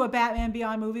going to do a Batman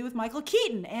Beyond movie with Michael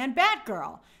Keaton and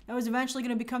Batgirl. That was eventually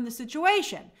going to become the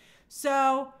situation.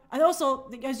 So, and also,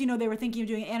 as you know, they were thinking of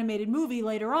doing an animated movie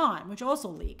later on, which also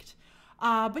leaked.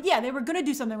 But yeah, they were going to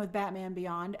do something with Batman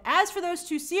Beyond. As for those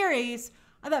two series,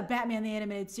 I thought Batman the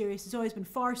Animated Series has always been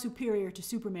far superior to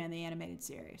Superman the Animated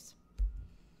Series.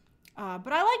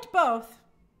 But I liked both.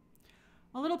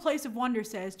 A Little Place of Wonder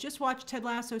says, just watch Ted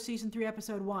Lasso Season 3,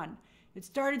 Episode 1. It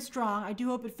started strong. I do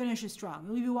hope it finishes strong.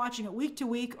 Will you be watching it week to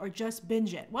week or just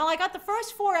binge it? Well, I got the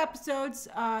first 4 episodes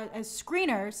as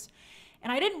screeners,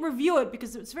 and I didn't review it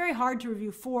because it's very hard to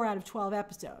review 4 out of 12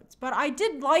 episodes. But I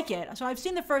did like it, so I've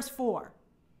seen the first 4.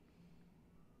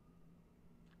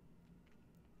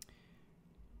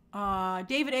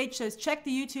 David H. says, check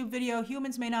the YouTube video,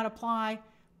 Humans May Not Apply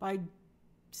by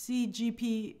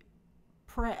CGP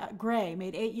Gray,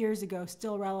 made 8 years ago,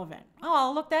 still relevant. Oh,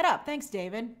 I'll look that up. Thanks,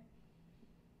 David.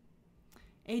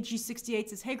 AG68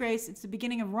 says, hey Grace, it's the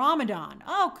beginning of Ramadan.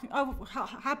 Oh,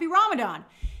 happy Ramadan.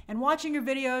 And watching your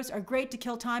videos are great to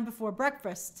kill time before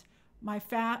breakfast. My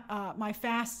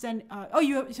fasts and,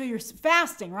 so you're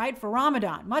fasting, right, for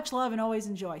Ramadan. Much love and always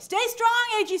enjoy. Stay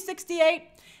strong, AG68,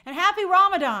 and happy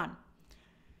Ramadan.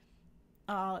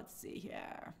 Let's see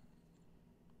here.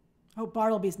 Hope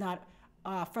Bartleby's not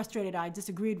frustrated I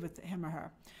disagreed with him or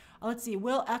her. Let's see,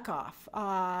 Will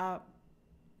Eckhoff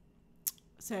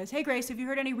says, hey Grace, have you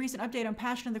heard any recent update on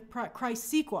Passion of the Christ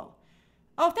sequel?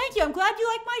 Oh, thank you. I'm glad you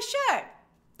like my shirt.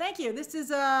 Thank you. This is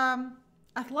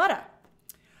Athleta.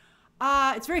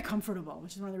 It's very comfortable,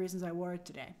 which is one of the reasons I wore it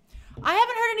today. I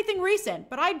haven't heard anything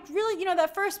recent, but I really,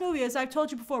 that first movie, as I've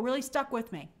told you before, really stuck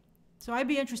with me. So I'd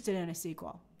be interested in a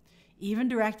sequel, even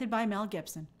directed by Mel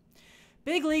Gibson.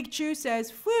 Big League Chew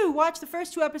says, whew, watched the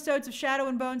first 2 episodes of Shadow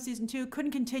and Bone Season 2,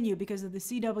 couldn't continue because of the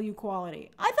CW quality.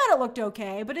 I thought it looked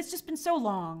okay, but it's just been so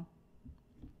long.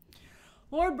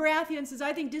 Lord Baratheon says,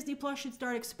 I think Disney Plus should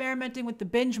start experimenting with the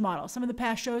binge model. Some of the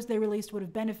past shows they released would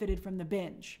have benefited from the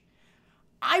binge.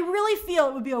 I really feel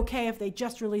it would be okay if they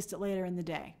just released it later in the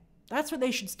day. That's what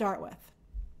they should start with.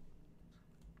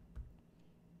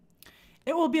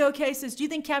 It will be okay says, do you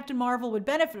think Captain Marvel would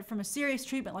benefit from a serious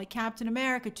treatment like Captain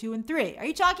America 2 and 3? Are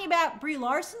you talking about Brie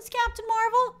Larson's Captain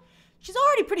Marvel? She's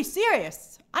already pretty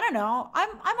serious. I don't know.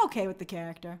 I'm okay with the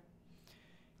character.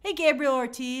 Hey, Gabriel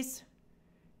Ortiz.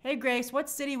 Hey, Grace, what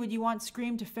city would you want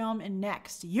Scream to film in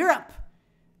next? Europe.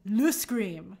 Le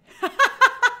Scream.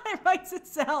 It writes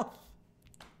itself.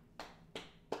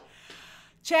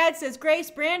 Chad says, Grace,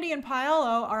 Brandy, and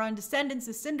Paolo are on Descendants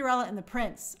of Cinderella and the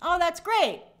Prince. Oh, that's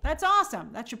great. That's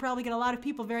awesome. That should probably get a lot of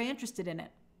people very interested in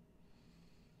it.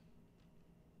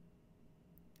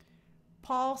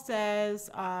 Paul says,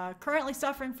 currently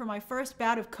suffering from my first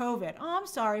bout of COVID. Oh, I'm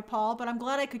sorry, Paul, but I'm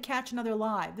glad I could catch another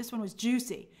live. This one was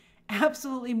juicy.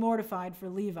 Absolutely mortified for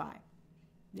Levi.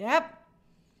 Yep.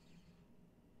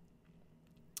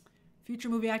 Future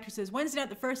movie actor says, Wednesday night,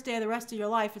 the first day of the rest of your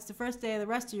life. It's the first day of the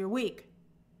rest of your week.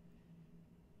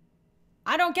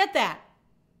 I don't get that.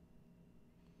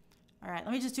 All right,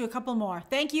 let me just do a couple more.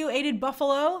 Thank you, Aided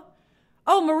Buffalo.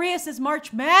 Oh, Maria says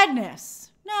March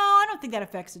Madness. No, I don't think that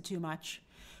affects it too much.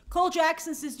 Cole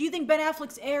Jackson says, do you think Ben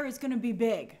Affleck's Air is going to be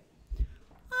big?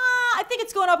 I think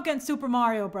it's going up against Super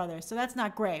Mario Brothers, so that's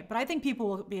not great. But I think people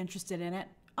will be interested in it.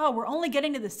 Oh, we're only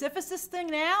getting to the Syphilis thing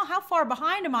now? How far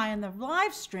behind am I in the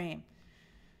live stream?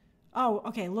 Oh,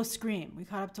 okay, Le Scream. We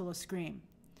caught up to Le Scream.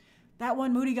 That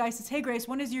one Moody guy says, hey, Grace,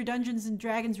 when is your Dungeons &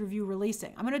 Dragons review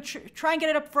releasing? I'm going to try and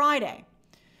get it up Friday.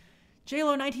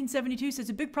 JLo1972 says,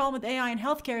 a big problem with AI in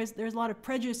healthcare is there's a lot of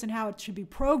prejudice in how it should be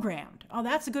programmed. Oh,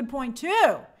 that's a good point,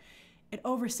 too. It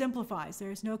oversimplifies.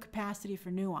 There is no capacity for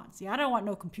nuance. Yeah, I don't want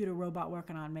no computer robot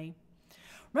working on me.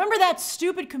 Remember that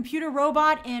stupid computer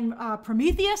robot in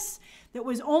Prometheus that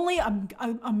was only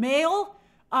a male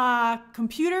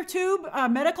computer tube,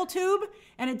 medical tube,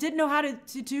 and it didn't know how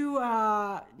to do,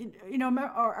 you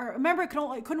know, or remember it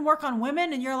couldn't work on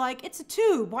women, and you're like, it's a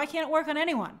tube. Why can't it work on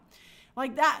anyone?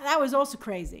 Like that was also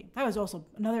crazy. That was also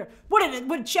another, would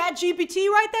ChatGPT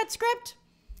write that script?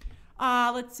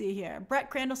 Let's see here. Brett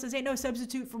Crandall says, ain't no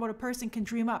substitute for what a person can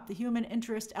dream up. The human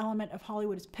interest element of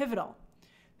Hollywood is pivotal.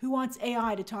 Who wants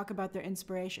AI to talk about their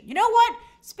inspiration? You know what?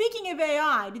 Speaking of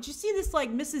AI, did you see this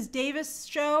like Mrs. Davis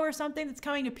show or something that's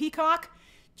coming to Peacock?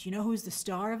 Do you know who's the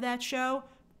star of that show?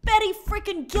 Betty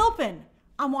frickin' Gilpin.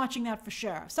 I'm watching that for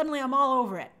sure. Suddenly I'm all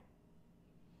over it.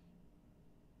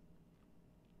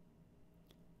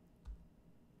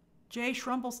 Jay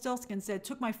Schrumpelstiltskin said,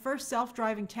 took my first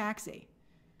self-driving taxi.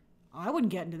 I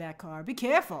wouldn't get into that car. Be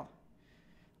careful.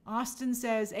 Austin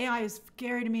says, AI is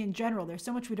scary to me in general. There's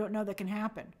so much we don't know that can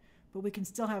happen, but we can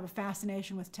still have a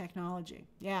fascination with technology.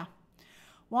 Yeah.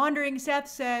 Wandering Seth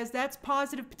says, that's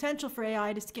positive potential for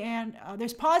AI to scan.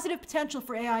 There's positive potential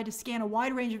for AI to scan a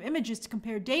wide range of images to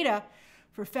compare data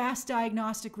for fast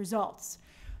diagnostic results.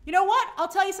 You know what? I'll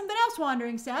tell you something else,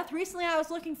 Wandering Seth. Recently, I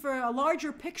was looking for a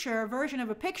larger picture, a version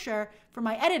of a picture for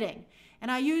my editing.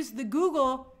 And I used the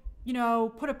Google, you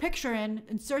know, put a picture in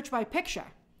and search by picture.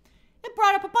 It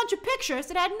brought up a bunch of pictures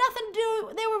that had nothing to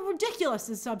do, they were ridiculous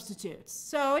as substitutes.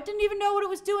 So it didn't even know what it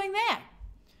was doing there.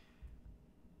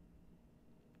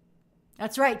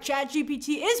 That's right,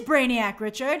 ChatGPT is Brainiac,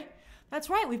 Richard.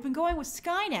 That's right, we've been going with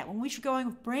Skynet when we should be going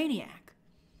with Brainiac.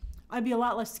 I'd be a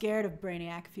lot less scared of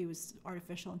Brainiac if he was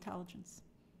artificial intelligence.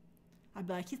 I'd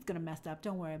be like, he's gonna mess up,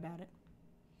 don't worry about it.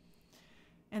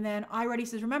 And then iReady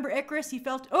says, remember Icarus? He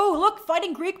felt, oh, look,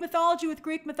 fighting Greek mythology with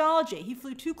Greek mythology. He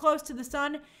flew too close to the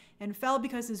sun and fell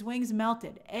because his wings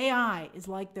melted. AI is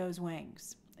like those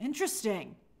wings.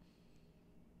 Interesting.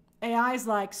 AI is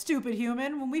like, stupid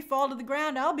human, when we fall to the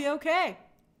ground, I'll be okay.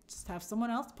 Just have someone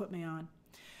else put me on.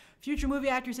 Future movie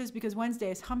actor says, because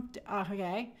Wednesday is hump day.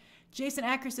 Okay. Jason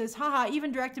Acker says, haha,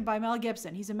 even directed by Mel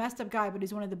Gibson. He's a messed up guy, but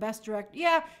he's one of the best directors.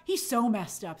 Yeah, he's so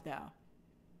messed up, though.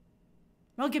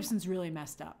 Mel Gibson's really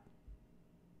messed up.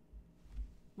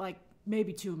 Like,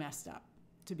 maybe too messed up,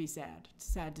 to be sad. It's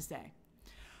sad to say.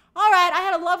 All right, I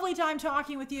had a lovely time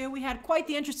talking with you. We had quite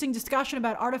the interesting discussion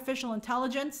about artificial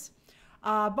intelligence.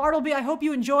 Bartleby, I hope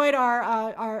you enjoyed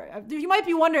our you might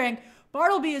be wondering,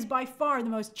 Bartleby is by far the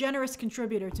most generous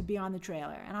contributor to be on the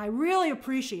trailer, and I really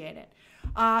appreciate it.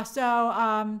 But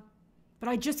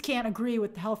I just can't agree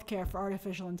with the healthcare for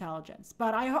artificial intelligence.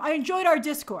 But I enjoyed our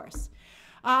discourse.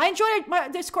 I enjoyed my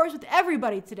discourse with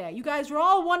everybody today. You guys were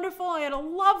all wonderful. I had a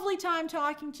lovely time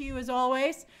talking to you as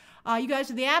always. You guys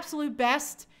are the absolute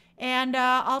best. And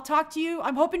I'll talk to you.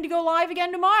 I'm hoping to go live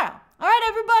again tomorrow. All right,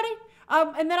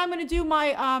 everybody. And then I'm going to do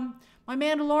my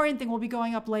Mandalorian thing will be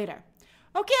going up later.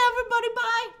 Okay, everybody,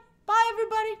 bye.